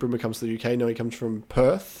said Jake Brimmer comes to the UK. No, he comes from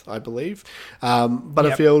Perth, I believe.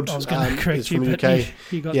 Butterfield I was going to correct is from you, the UK.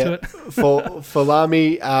 You got to it. For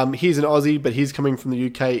Lamy, he's an Aussie, but he's coming from the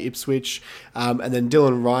UK, Ipswich. And then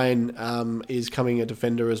Dylan Ryan is coming a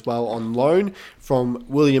defender as well on loan from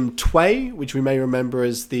William Tway, which we may remember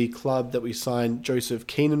as the club that we signed Joseph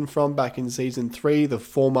Keenan from back in Season 3, the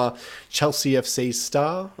former Chelsea FC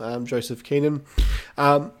star, Joseph Keenan.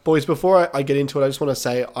 Boys, before I get into it, I just want to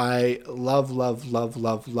say I love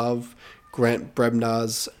Grant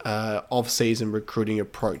Brebner's off-season recruiting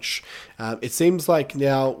approach. It seems like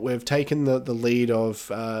now we've taken the lead of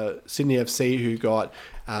Sydney FC, who got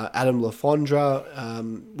Adam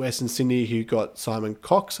Lafondra, Western Sydney, who got Simon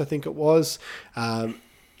Cox, I think it was.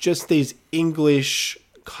 Just these English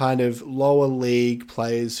kind of lower league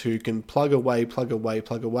players who can plug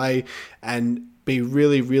away, and be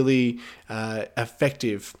really, really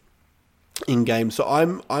effective in game. So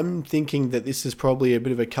I'm thinking that this is probably a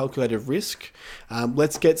bit of a calculated risk.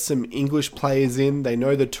 Let's get some English players in. They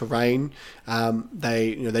know the terrain.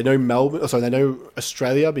 They know Melbourne. They know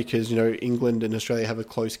Australia, because England and Australia have a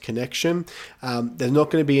close connection. There's not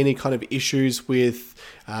going to be any kind of issues with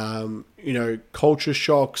culture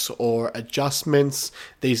shocks or adjustments.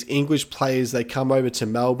 These English players, they come over to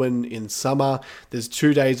Melbourne in summer. There's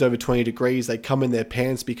 2 days over 20 degrees. They come in their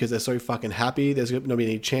pants because they're so fucking happy. There's not be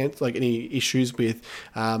any chance, any issues with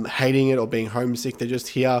hating it or being homesick. They're just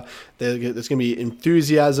here. There's going to be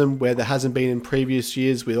enthusiasm where there hasn't been in previous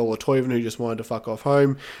years with Ola Toivonen, who just wanted to fuck off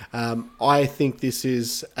home. I think this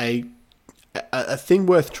is a thing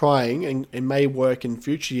worth trying, and it may work in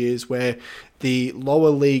future years, where the lower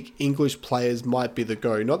league English players might be the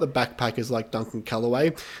go, not the backpackers like Duncan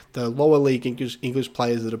Callaway, the lower league English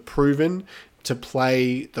players that are proven to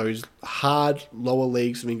play those hard lower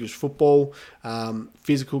leagues of English football,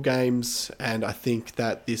 physical games, and I think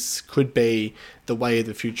that this could be the way of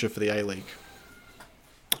the future for the A-League.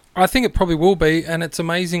 I think it probably will be, and it's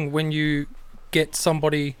amazing when you get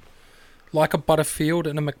somebody like a Butterfield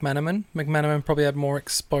and a McManaman. McManaman probably had more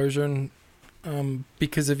exposure and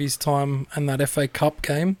because of his time and that FA Cup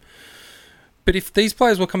game. But if these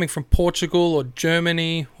players were coming from Portugal or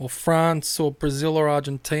Germany or France or Brazil or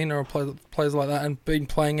Argentina or players like that and been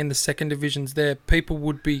playing in the second divisions there, people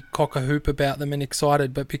would be cock-a-hoop about them and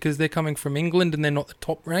excited. But because they're coming from England and they're not the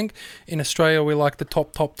top rank, in Australia we like the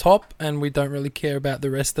top, and we don't really care about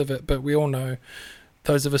the rest of it. But we all know,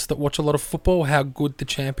 those of us that watch a lot of football, how good the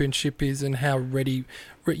championship is and how ready.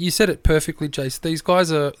 You said it perfectly, Jace. These guys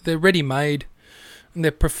they're ready-made. And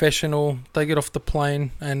they're professional. They get off the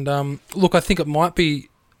plane. And look, I think it might be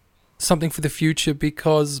something for the future,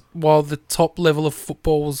 because while the top level of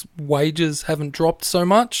football's wages haven't dropped so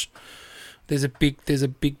much, there's a big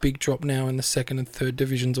drop now in the second and third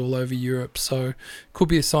divisions all over Europe. So could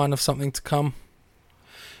be a sign of something to come.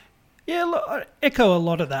 Yeah, look, I echo a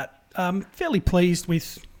lot of that. Fairly pleased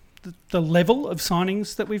with the level of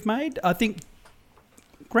signings that we've made. I think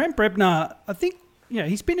Grant Brebner,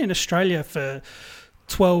 he's been in Australia for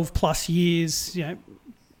 12 plus years, a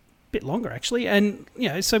bit longer actually. And,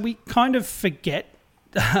 so we kind of forget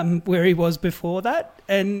where he was before that.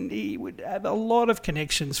 And he would have a lot of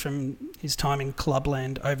connections from his time in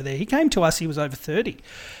Clubland over there. He came to us, he was over 30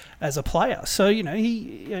 as a player. So,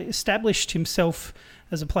 he established himself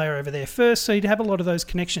as a player over there first. So he'd have a lot of those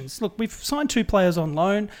connections. Look, we've signed 2 players on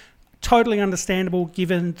loan. Totally understandable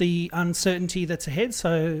given the uncertainty that's ahead.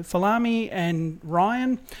 So Falami and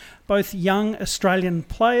Ryan, both young Australian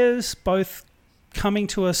players, both coming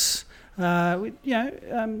to us.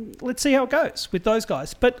 Let's see how it goes with those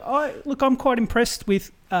guys. But I'm quite impressed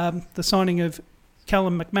with the signing of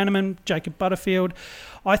Callum McManaman, Jacob Butterfield.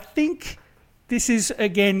 I think this is,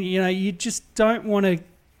 again, you just don't want to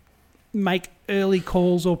make early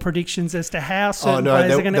calls or predictions as to how certain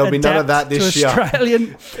players are going to adapt to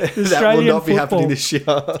Australian that will not be happening this year.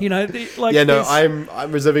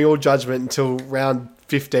 I'm reserving all judgment until round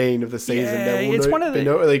 15 of the season. There will be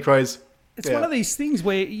no early crows. It's one of these things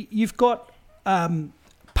where you've got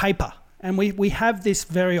paper, and we have this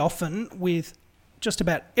very often with just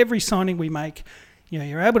about every signing we make.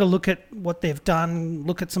 You're able to look at what they've done,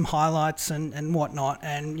 look at some highlights and whatnot,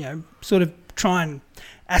 and sort of try and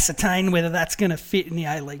ascertain whether that's going to fit in the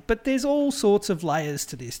A-League. But there's all sorts of layers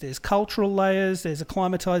to this. There's cultural layers, there's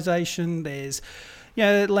acclimatisation, there's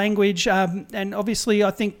language, and obviously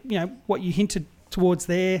I think what you hinted towards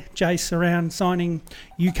there, Jace, around signing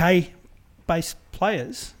UK-based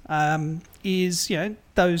players is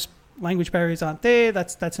those language barriers aren't there.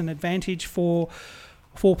 That's an advantage for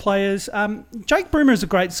players. Jake Broomer is a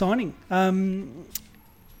great signing.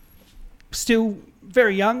 Still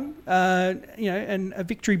very young, and a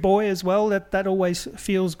victory boy as well. That always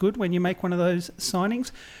feels good when you make one of those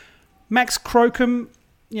signings. Max Crocombe,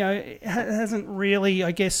 hasn't really,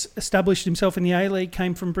 I guess, established himself in the A-League,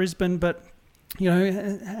 came from Brisbane, but,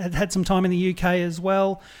 had some time in the UK as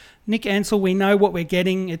well. Nick Ansell, we know what we're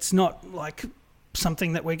getting. It's not like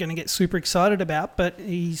something that we're going to get super excited about, but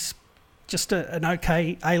he's just an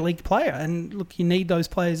okay A-League player. And look, you need those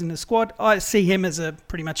players in the squad. I see him as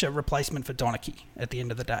pretty much a replacement for Donachie at the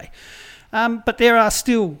end of the day. But there are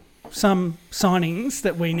still some signings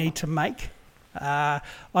that we need to make. I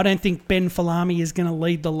don't think Ben Falami is going to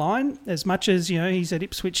lead the line as much as, he's at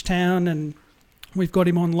Ipswich Town and we've got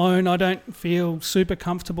him on loan. I don't feel super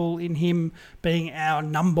comfortable in him being our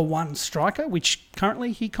number one striker, which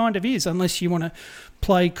currently he kind of is, unless you want to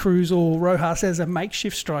play Cruz or Rojas as a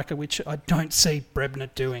makeshift striker, which I don't see Brebner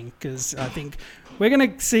doing, because I think we're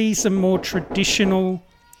going to see some more traditional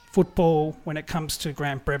football when it comes to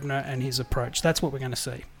Grant Brebner and his approach. That's what we're going to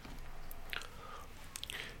see.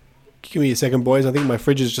 Give me a second, boys. I think my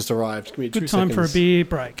fridge has just arrived. Give me Good 2 time seconds. for a beer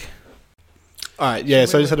break. All right, yeah.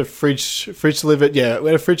 So I just had a fridge delivered. Yeah, we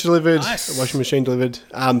had a fridge delivered, Nice. a washing machine delivered.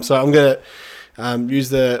 So I'm gonna use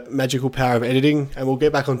the magical power of editing, and we'll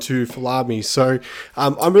get back onto Falami. So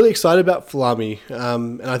I'm really excited about Falami,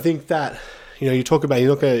 and I think that you talk about you're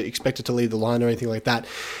not going to expect it to lead the line or anything like that.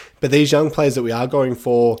 But these young players that we are going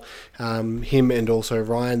for, him and also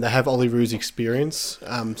Ryan, they have Ollie Roo's experience.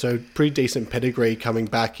 So pretty decent pedigree coming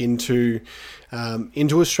back into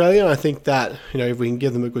Australia. And I think that if we can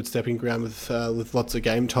give them a good stepping ground with lots of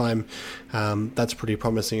game time, that's pretty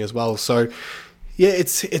promising as well. So yeah,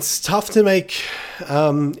 it's tough to make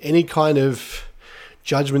any kind of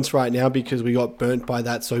judgments right now because we got burnt by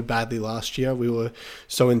that so badly last year. We were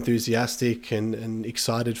so enthusiastic and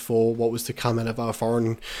excited for what was to come out of our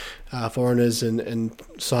foreigners and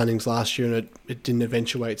signings last year, and it didn't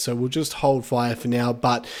eventuate. So we'll just hold fire for now.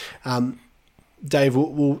 But Dave,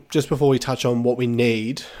 we'll just before we touch on what we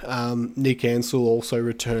need, Nick Ansell also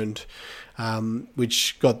returned,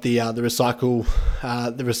 which got the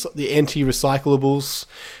anti-recyclables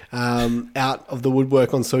out of the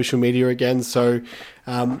woodwork on social media again. So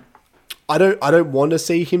I don't want to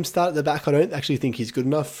see him start at the back. I don't actually think he's good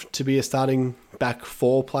enough to be a starting back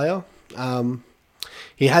four player.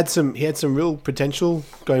 He had some real potential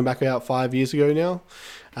going back about 5 years ago now,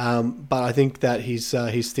 but I think that his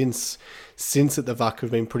stints since at the VUC have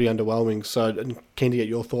been pretty underwhelming. So I'm keen to get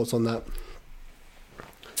your thoughts on that.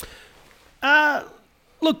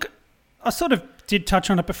 Look, I sort of did touch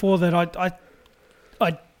on it before that I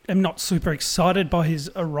am not super excited by his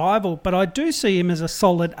arrival, but I do see him as a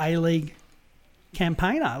solid A-League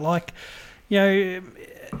campaigner.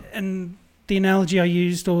 And the analogy I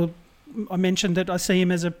used, or I mentioned that I see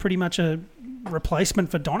him as pretty much a replacement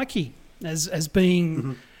for Donachie, as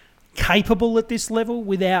being capable at this level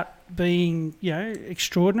without being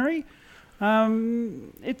extraordinary.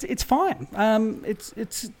 It's fine. It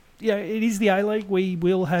is the A-League. We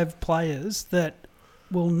will have players that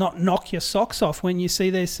will not knock your socks off when you see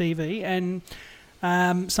their CV, and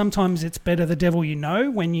sometimes it's better the devil you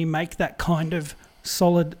know when you make that kind of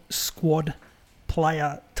solid squad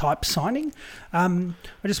player type signing. I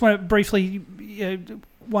just want to briefly,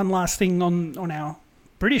 one last thing on our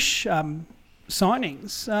British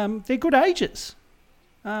signings. They're good ages.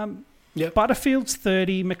 Yep. Butterfield's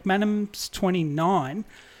 30, McManam's 29.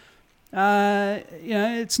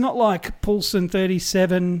 It's not like Poulsen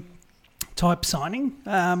 37 type signing.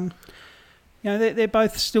 They're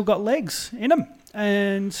both still got legs in them,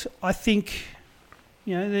 and I think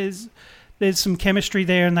there's some chemistry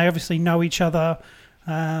there, and they obviously know each other.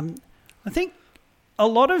 I think a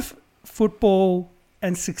lot of football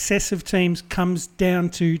and success of teams comes down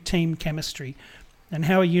to team chemistry and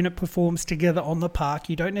how a unit performs together on the park.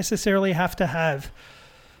 You don't necessarily have to have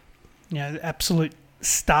absolute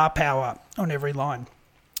star power on every line.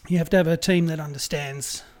 You have to have a team that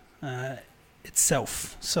understands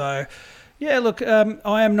itself. So, look,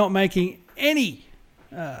 I am not making any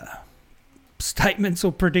statements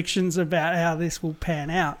or predictions about how this will pan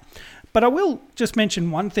out. But I will just mention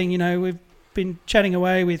one thing. We've been chatting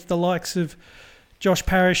away with the likes of Josh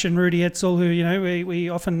Parrish and Rudy Etzel, who, we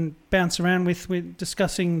often bounce around with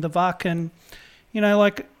discussing the VUC. And,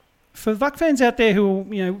 for VUC fans out there who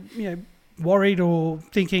are, worried or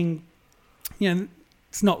thinking,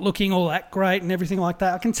 it's not looking all that great and everything like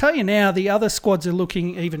that, I can tell you now the other squads are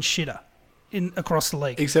looking even shitter across the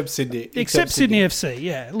league. Except Sydney. Except Sydney FC,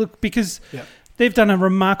 yeah. Look, because they've done a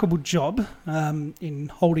remarkable job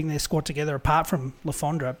in holding their squad together apart from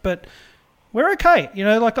Lafondra. But we're okay.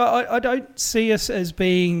 I don't see us as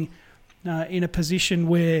being in a position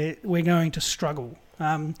where we're going to struggle.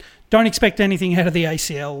 Don't expect anything out of the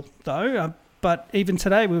ACL, though. But even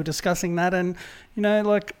today we were discussing that, and,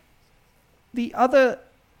 the other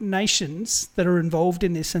nations that are involved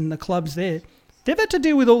in this and the clubs there, they've had to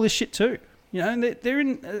deal with all this shit too. They're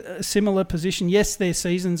in a similar position. Yes, their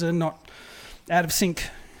seasons are not out of sync,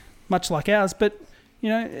 much like ours, but,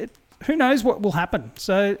 who knows what will happen.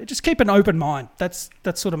 So just keep an open mind. That's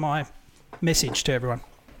sort of my message to everyone.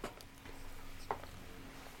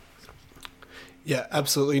 Yeah,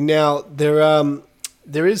 absolutely. Now,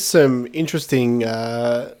 there is some interesting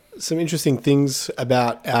things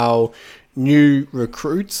about our new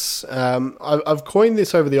recruits. I've coined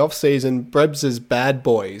this over the off season, Brebs' bad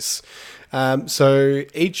boys. So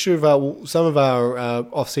some of our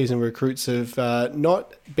off season recruits have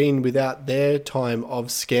not been without their time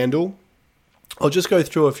of scandal. I'll just go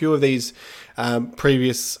through a few of these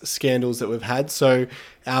previous scandals that we've had. So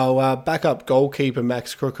our backup goalkeeper,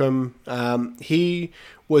 Max Crookham, he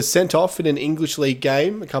was sent off in an English League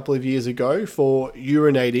game a couple of years ago for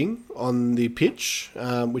urinating on the pitch,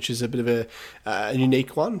 which is a bit of a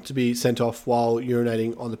unique one, to be sent off while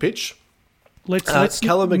urinating on the pitch. Let's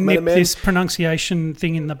Callum nip McManaman, this pronunciation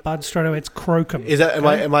thing in the bud straight away. It's Crookham. Is that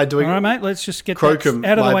am I doing all right, mate? Let's just get Crookham,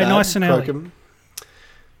 that out of the way, bad. nice and early.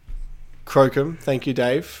 Crookham, thank you,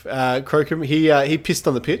 Dave. Crookham, he pissed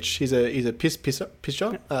on the pitch. He's a pitch pisser.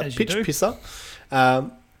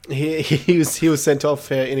 He was sent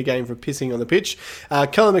off in a game for pissing on the pitch.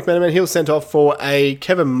 Callum McManaman, he was sent off for a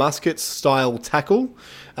Kevin Muscat style tackle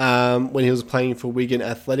when he was playing for Wigan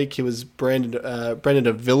Athletic. He was branded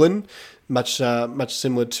a villain, much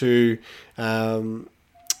similar to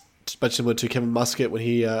Kevin Muscat when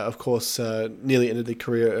he, of course, nearly ended the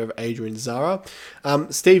career of Adrian Zara.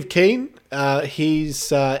 Steve Keane,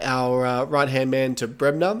 he's our right-hand man to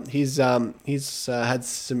Brebner. He's had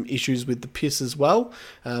some issues with the piss as well,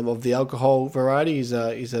 of the alcohol variety. He's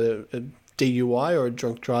a DUI or a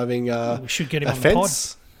drunk driving we should get him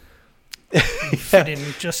offence. on the pod. Fit in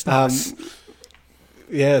just nice.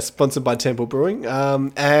 Yeah, sponsored by Temple Brewing.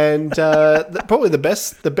 And probably the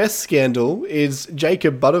best scandal is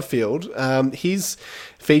Jacob Butterfield. He's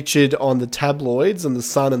featured on the tabloids, on the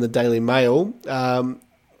Sun and the Daily Mail.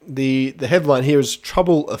 The headline here is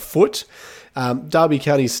 "Trouble Afoot." Derby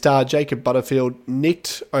County star Jacob Butterfield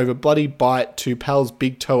nicked over bloody bite to pal's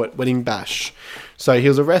big toe at wedding bash. So he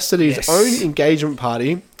was arrested at his own engagement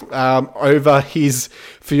party over his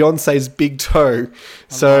fiance's big toe.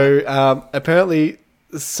 So apparently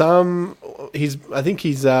his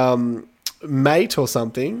mate or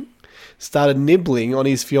something started nibbling on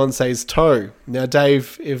his fiance's toe. Now,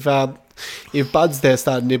 Dave, if Bud's there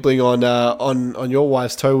started nibbling on your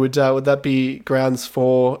wife's toe, would that be grounds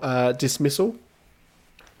for dismissal?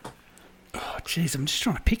 Oh, jeez, I'm just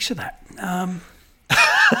trying to picture that.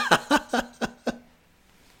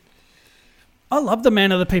 I love the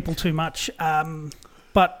man of the people too much,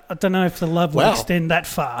 but I don't know if the love will extend that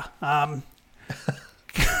far.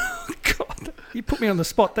 God, you put me on the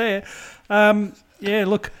spot there.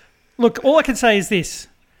 Look, all I can say is this.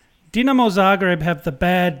 Dinamo Zagreb have the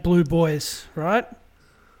bad blue boys, right?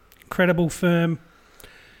 Incredible firm.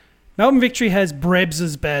 Melbourne Victory has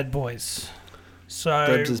Brebs' bad boys. So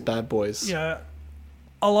Brebs' bad boys. Yeah,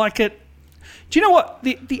 I like it. Do you know what?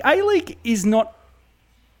 The A-League is not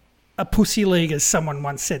a pussy league, as someone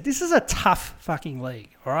once said. This is a tough fucking league,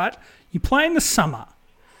 all right? You play in the summer.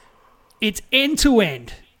 It's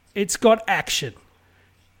end-to-end. It's got action.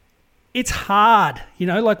 It's hard,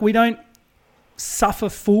 we don't suffer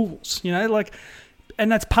fools,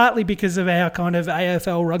 and that's partly because of our kind of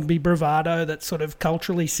AFL rugby bravado that sort of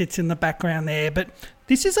culturally sits in the background there. But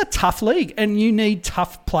this is a tough league, and you need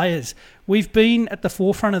tough players. We've been at the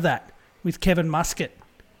forefront of that with Kevin Muscat,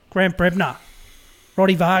 Grant Brebner,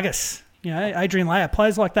 Roddy Vargas, Adrian Layer,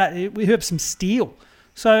 players like that. We have some steel.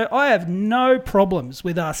 So I have no problems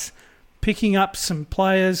with us picking up some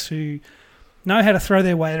players who know how to throw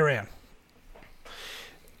their weight around.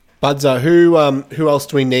 Budza, who else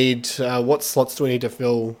do we need? What slots do we need to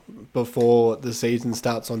fill before the season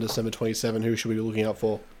starts on December 27? Who should we be looking out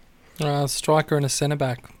for? Striker and a centre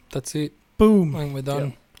back. That's it. Boom. I think we're done.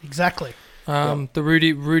 Yep. Exactly. The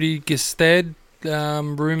Rudy Gestede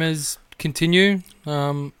rumours continue.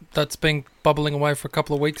 That's been bubbling away for a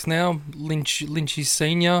couple of weeks now. Lynchy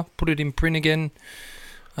Senior put it in print again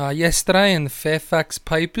yesterday in the Fairfax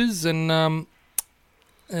papers, and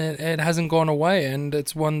it hasn't gone away, and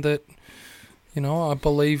it's one that, I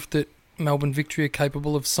believe that Melbourne Victory are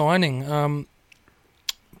capable of signing.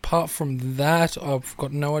 Apart from that, I've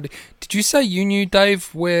got no idea. Did you say you knew,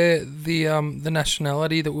 Dave, where the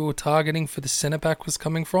nationality that we were targeting for the centre back was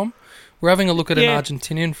coming from? We're having a look at an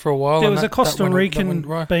Argentinian for a while. There was a Costa Rican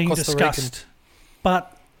being Costa discussed,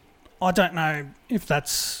 but I don't know if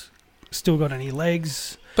that's still got any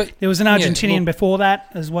legs. But there was an Argentinian before that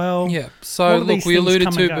as well. Yeah, so look, we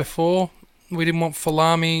alluded to before, we didn't want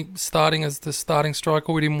Falami starting as the starting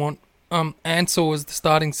striker. We didn't want Ansel as the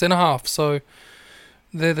starting centre-half. So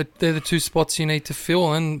they're the two spots you need to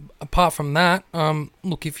fill. And apart from that,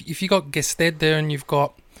 look, if you got Gestede there and you've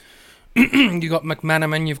got you got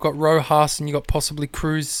McManaman, you've got Rojas, and you've got possibly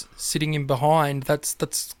Cruz sitting in behind, that's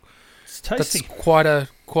It's tasty. That's quite a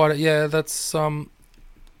yeah. That's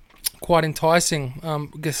quite enticing.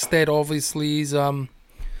 Gested obviously is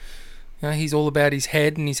he's all about his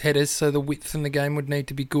head and his headers, so the width in the game would need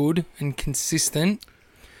to be good and consistent.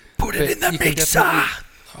 Put it in the mixer.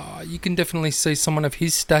 You can definitely see someone of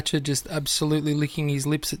his stature just absolutely licking his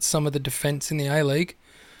lips at some of the defence in the A-League.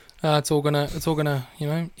 It's all gonna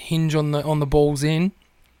hinge on the balls in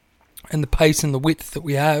and the pace and the width that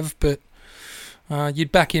we have, but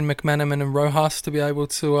you'd back in McManaman and Rojas to be able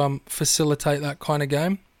to facilitate that kind of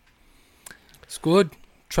game. It's good.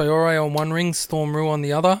 Traore on one ring, Storm Roux on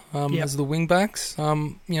the other as the wing backs.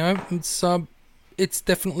 It's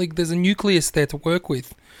definitely, there's a nucleus there to work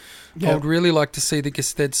with. Yep. I would really like to see the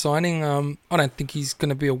Gested signing. I don't think he's going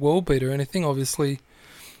to be a world beater or anything. Obviously,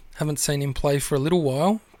 haven't seen him play for a little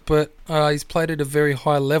while, but he's played at a very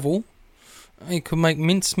high level. He could make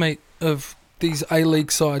mincemeat of these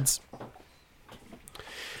A-League sides.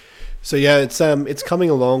 So yeah, it's coming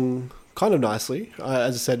along kind of nicely.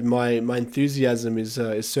 As I said, my enthusiasm is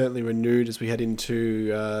certainly renewed as we head into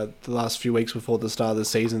the last few weeks before the start of the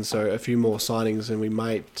season. So a few more signings, and we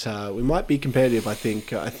might be competitive. I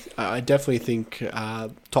think. I definitely think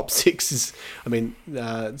top six is. I mean,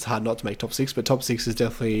 it's hard not to make top six, but top six is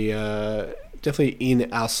definitely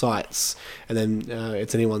in our sights, and then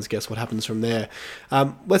it's anyone's guess what happens from there.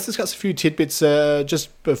 Let's discuss a few tidbits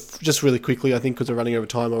just really quickly, I think, because we're running over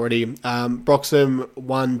time already. Broxham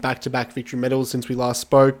won back-to-back victory medals since we last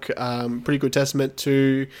spoke. Pretty good testament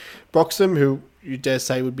to Broxham, who you dare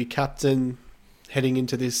say would be captain heading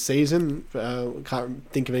into this season. Can't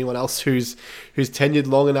think of anyone else who's tenured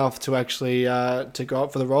long enough to actually to go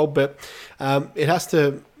up for the role, but it has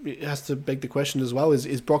to beg the question as well: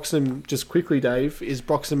 is Broxham, just quickly, Dave? Is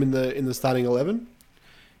Broxham in the starting 11?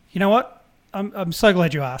 You know what? I'm so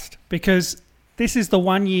glad you asked, because this is the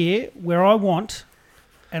one year where I want,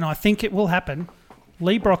 and I think it will happen,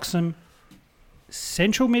 Lee Broxham,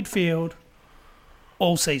 central midfield,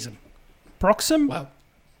 all season. Broxham, wow.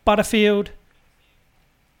 Butterfield,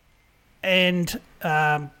 and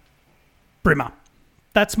Brimmer.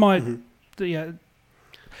 That's my... Mm-hmm.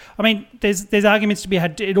 I mean, there's arguments to be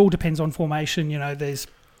had. It all depends on formation. There's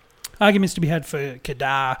arguments to be had for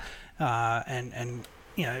Kadar and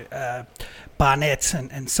Barnett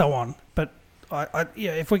and so on. But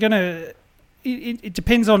if we're going to, it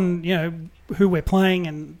depends on who we're playing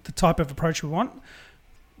and the type of approach we want.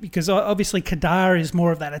 Because obviously Kadar is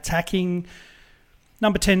more of that attacking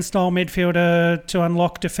number 10 style midfielder to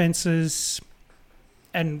unlock defences,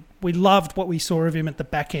 and we loved what we saw of him at the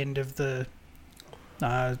back end of the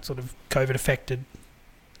sort of COVID affected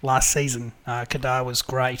last season. Kadar was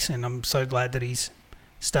great, and I'm so glad that he's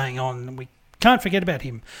staying on. We can't forget about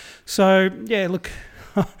him. So yeah, look,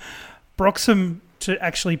 Broxham to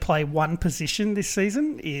actually play one position this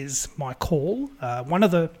season is my call. One of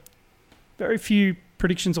the very few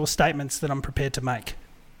predictions or statements that I'm prepared to make.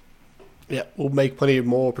 Yeah, we'll make plenty of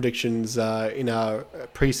more predictions in our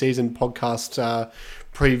pre-season podcast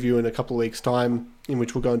preview in a couple of weeks' time, in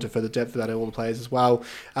which we'll go into further depth about all the players as well.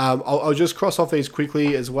 I'll just cross off these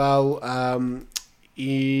quickly as well.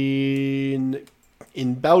 In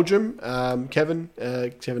Belgium,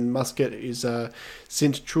 Kevin Muscat is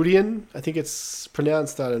Sint-Truiden. I think it's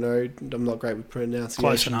pronounced. I don't know. I'm not great with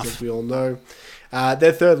pronunciations, as we all know.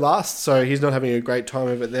 They're third last, so he's not having a great time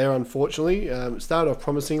over there, unfortunately. Started off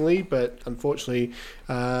promisingly, but unfortunately,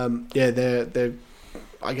 they're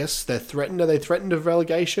I guess they're threatened. Are they threatened of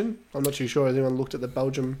relegation? I'm not too sure. Has anyone looked at the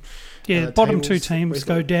Belgium? Bottom two teams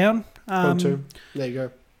recently go down. Bottom two. There you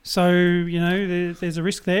go. So there's a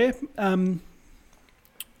risk there.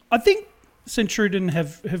 I think Sint-Truiden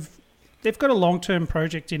they've got a long-term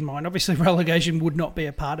project in mind. Obviously, relegation would not be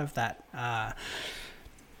a part of that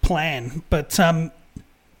plan. But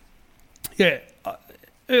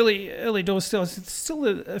early doors still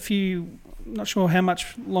a few. Not sure how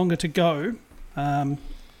much longer to go.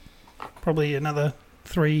 Probably another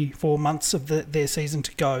 3-4 months of their season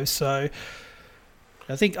to go. So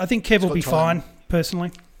I think Kev will be fine,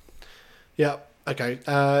 personally. Yeah. Okay.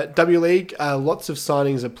 W League, lots of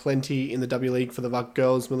signings aplenty in the W League for the VUC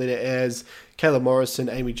girls. Melina Ayres, Kayla Morrison,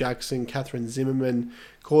 Amy Jackson, Catherine Zimmerman,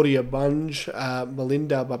 Cordia Bunge,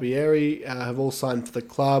 Melinda Barbieri have all signed for the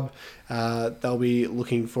club. They'll be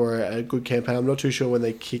looking for a good campaign. I'm not too sure when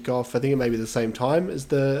they kick off. I think it may be the same time as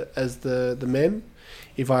the men,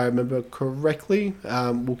 if I remember correctly.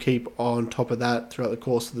 We'll keep on top of that throughout the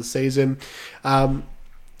course of the season.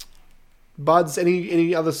 Buds,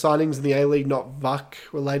 any other signings in the A-League not VUC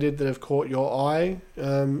related that have caught your eye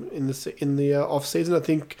in the off season? I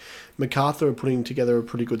think MacArthur are putting together a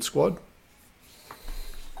pretty good squad.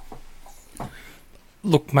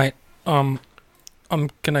 Look, mate, I'm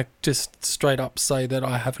gonna just straight up say that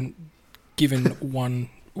I haven't given one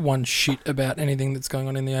shit about anything that's going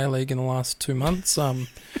on in the A-League in the last 2 months.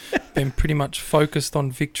 Been pretty much focused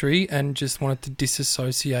on victory and just wanted to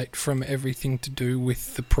disassociate from everything to do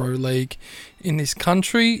with the Pro League in this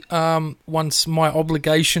country. Once my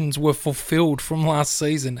obligations were fulfilled from last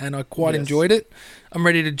season, and I quite enjoyed it. I'm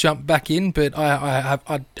ready to jump back in, but I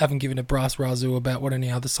haven't given a brass razoo about what any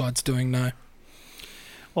other side's doing, no.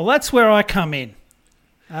 Well, that's where I come in.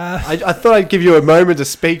 I thought I'd give you a moment to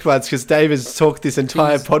speak once because Dave has talked this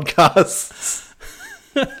entire podcast.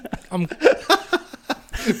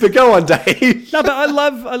 But go on, Dave. No, but I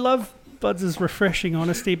love Buds' refreshing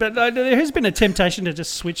honesty. But there has been a temptation to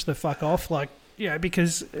just switch the fuck off,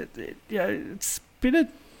 because it's been a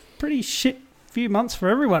pretty shit few months for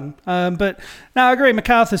everyone. But no, I agree.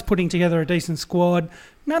 MacArthur's putting together a decent squad.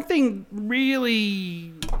 Nothing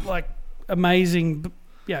really amazing,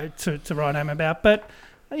 to write home about. But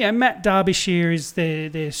Matt Derbyshire is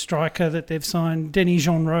their striker that they've signed. Denny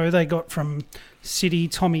Genreau they got from City.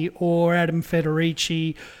 Tommy Orr, Adam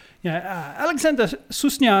Federici, Alexander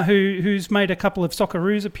Susnya, who's made a couple of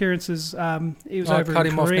Socceroos appearances. He was over cut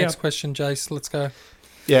in him Korea. off. Next question, Jace. Let's go.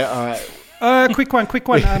 Yeah, all right. Quick one.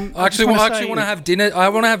 I actually want to have dinner. I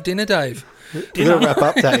want to have dinner, Dave. We're going to wrap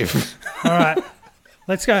up, Dave. All right,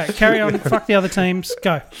 let's go. Carry on. Fuck the other teams.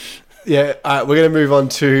 Go. Yeah, we're going to move on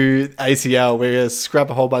to ACL. We're going to scrap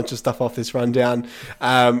a whole bunch of stuff off this rundown.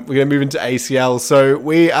 We're going to move into ACL. So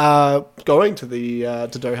we are going to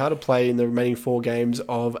to Doha to play in the remaining 4 games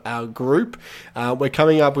of our group. We're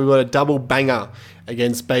coming up. We've got a double banger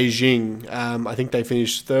against Beijing. I think they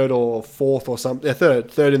finished 3rd or 4th or something. Yeah,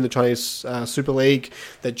 third in the Chinese Super League.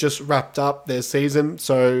 They just wrapped up their season,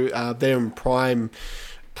 so they're in prime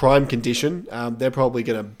condition. They're probably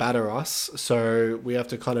going to batter us, so we have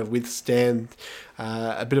to kind of withstand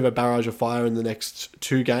a bit of a barrage of fire in the next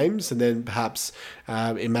 2 games, and then perhaps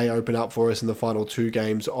it may open up for us in the final 2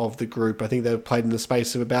 games of the group. I think they've played in the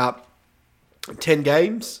space of about 10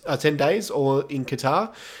 days or in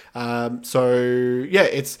Qatar.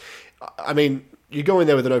 You go in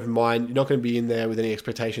there with an open mind. You're not going to be in there with any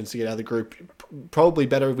expectations to get out of the group. Probably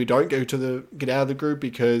better if we don't get out of the group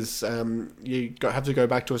because you have to go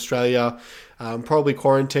back to Australia, probably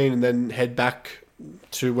quarantine, and then head back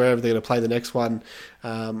to wherever they're going to play the next one,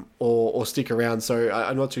 or stick around. So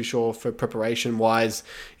I'm not too sure for preparation wise.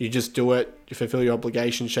 You just do it, you fulfill your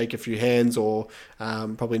obligation, shake a few hands, or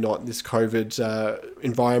probably not in this COVID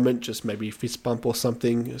environment. Just maybe fist bump or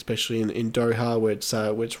something, especially in Doha where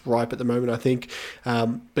it's ripe at the moment, I think.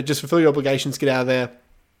 But just fulfill your obligations, get out of there,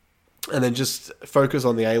 and then just focus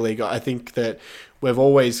on the A-League. I think that we've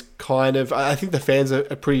always I think the fans are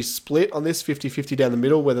pretty split on this, 50-50 down the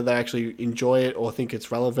middle, whether they actually enjoy it or think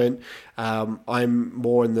it's relevant. I'm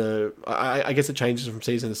more in I guess it changes from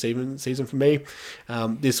season to season for me.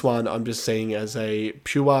 This one I'm just seeing as a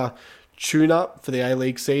pure tune-up for the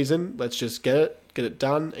A-League season. Let's just get it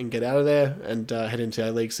done and get out of there and head into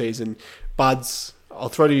A-League season. Buds, I'll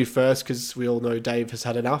throw to you first because we all know Dave has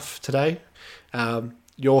had enough today.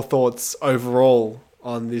 Your thoughts overall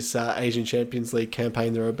on this Asian Champions League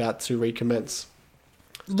campaign that are about to recommence?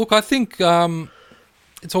 Look, I think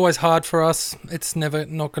it's always hard for us. It's never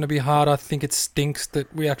not going to be hard. I think it stinks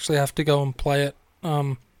that we actually have to go and play it.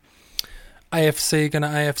 AFC going to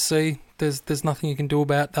AFC. There's nothing you can do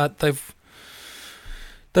about that.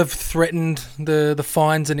 They've threatened the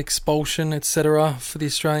fines and expulsion, etc. for the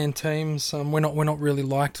Australian teams. We're not really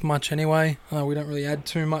liked much anyway. We don't really add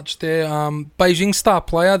too much there. Beijing star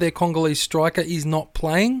player, their Congolese striker, is not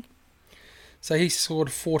playing. So he scored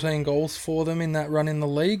 14 goals for them in that run in the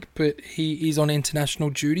league, but he is on international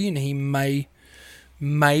duty and he may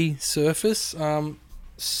surface.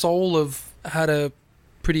 Seoul have had a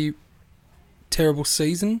pretty terrible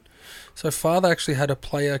season so far. They actually had a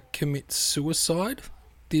player commit suicide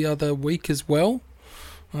the other week as well.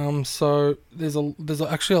 So there's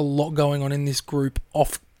actually a lot going on in this group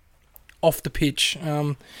off the pitch.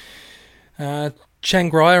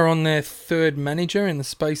 Chiangrai are on their 3rd manager in the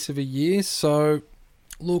space of a year. So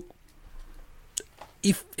look,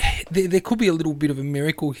 if there could be a little bit of a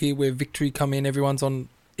miracle here where victory come in, everyone's on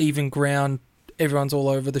even ground, everyone's all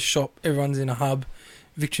over the shop, everyone's in a hub.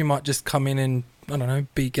 Victory might just come in and, I don't know,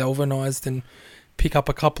 be galvanised and pick up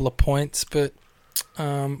a couple of points, but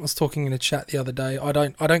I was talking in a chat the other day. I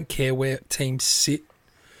don't care where teams sit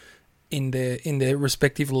in their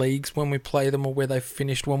respective leagues when we play them or where they've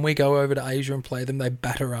finished. When we go over to Asia and play them, they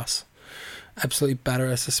batter us, absolutely batter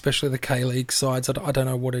us. Especially the K-League sides. I don't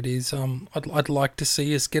know what it is. I'd like to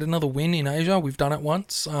see us get another win in Asia. We've done it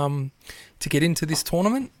once to get into this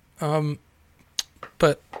tournament,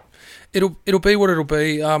 but it'll be what it'll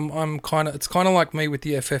be. It's kind of like me with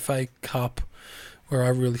the FFA Cup, where I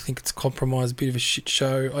really think it's compromised, a bit of a shit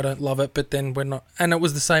show. I don't love it, but then we're not. And it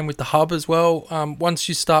was the same with the Hub as well. Once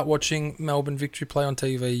you start watching Melbourne Victory play on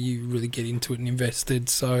TV, you really get into it and invested.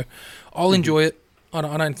 So I'll enjoy it. I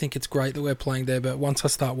don't think it's great that we're playing there, but once I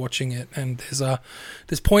start watching it and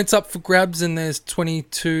there's points up for grabs and there's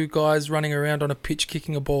 22 guys running around on a pitch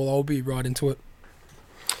kicking a ball, I'll be right into it.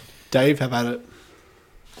 Dave, have at it.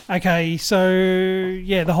 Okay, so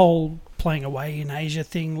yeah, the whole playing away in Asia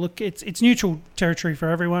thing. Look, it's neutral territory for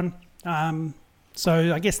everyone.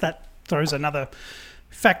 So I guess that throws another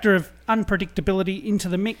factor of unpredictability into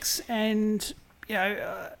the mix. And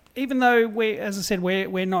even though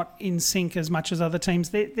we're not in sync as much as other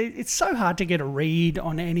teams, it's so hard to get a read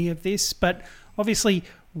on any of this. But obviously,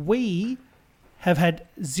 we have had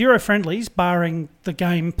 0 friendlies, barring the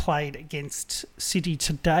game played against City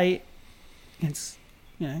today, against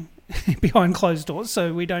behind closed doors.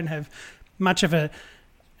 So we don't have much of an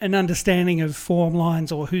understanding of form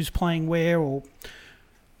lines or who's playing where or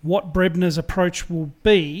what Brebner's approach will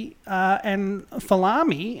be. And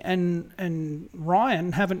Falami and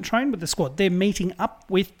Ryan haven't trained with the squad. They're meeting up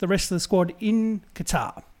with the rest of the squad in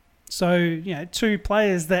Qatar. So, 2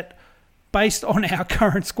 players that, based on our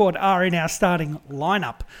current squad, are in our starting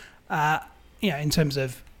lineup, in terms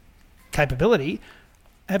of capability,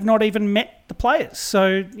 have not even met the players.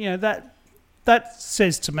 So, that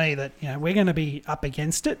says to me that, we're going to be up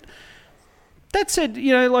against it. That said,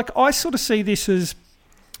 I sort of see this as,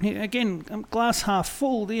 again, glass half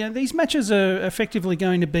full. These matches are effectively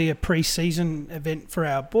going to be a pre-season event for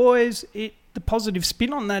our boys. The positive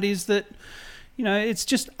spin on that is that, it's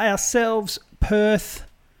just ourselves, Perth,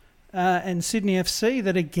 and Sydney FC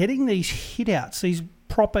that are getting these hit-outs, these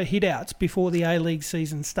proper hit-outs before the A-League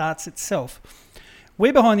season starts itself.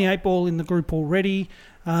 We're behind the 8 ball in the group already.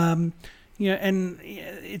 And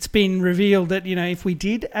it's been revealed that, if we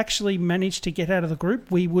did actually manage to get out of the group,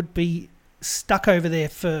 we would be stuck over there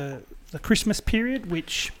for the Christmas period,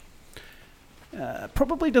 which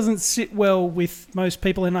probably doesn't sit well with most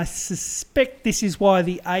people. And I suspect this is why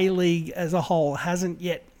the A-League as a whole hasn't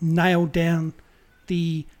yet nailed down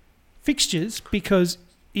the fixtures, because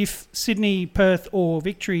if Sydney, Perth or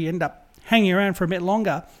Victory end up hanging around for a bit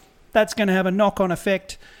longer, that's going to have a knock-on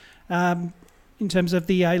effect in terms of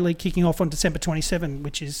the A-League kicking off on December 27,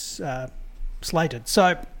 which is slated.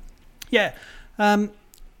 So, yeah,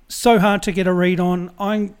 so hard to get a read on.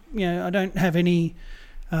 I don't have any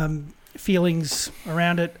feelings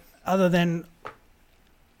around it other than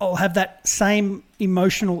I'll have that same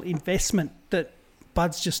emotional investment that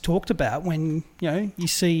Bud's just talked about when, you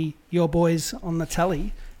see your boys on the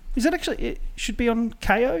tally. Is it actually, it should be on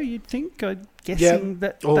KO, you'd think? I'm guessing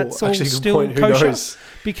that's all still kosher.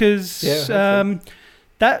 Because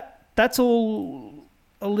that's all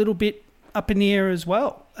a little bit up in the air as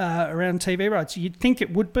well around TV rights. You'd think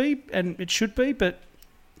it would be, and it should be, but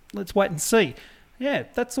let's wait and see. Yeah,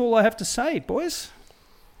 that's all I have to say, boys.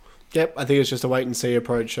 Yep, I think it's just a wait-and-see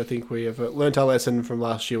approach. I think we have learnt our lesson from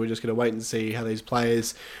last year. We're just going to wait and see how these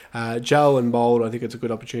players gel and mould. I think it's a good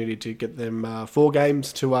opportunity to get them 4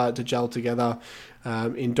 games to gel together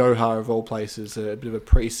in Doha, of all places, a bit of a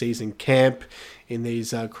pre-season camp in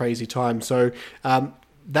these crazy times. So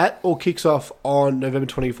that all kicks off on November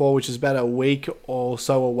 24, which is about a week or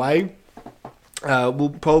so away.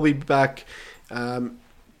 We'll probably be back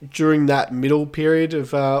during that middle period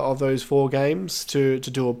of those 4 games to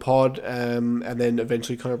do a pod and then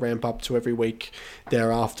eventually kind of ramp up to every week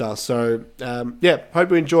thereafter. So, hope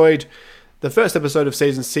you enjoyed the first episode of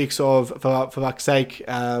Season 6 of For Fuck's Sake.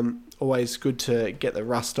 Always good to get the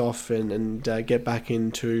rust off and get back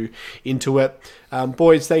into it.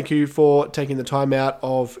 Boys, thank you for taking the time out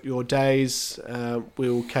of your days.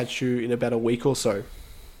 We'll catch you in about a week or so.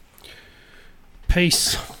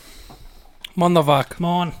 Peace. Mondavak. Come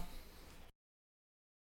on.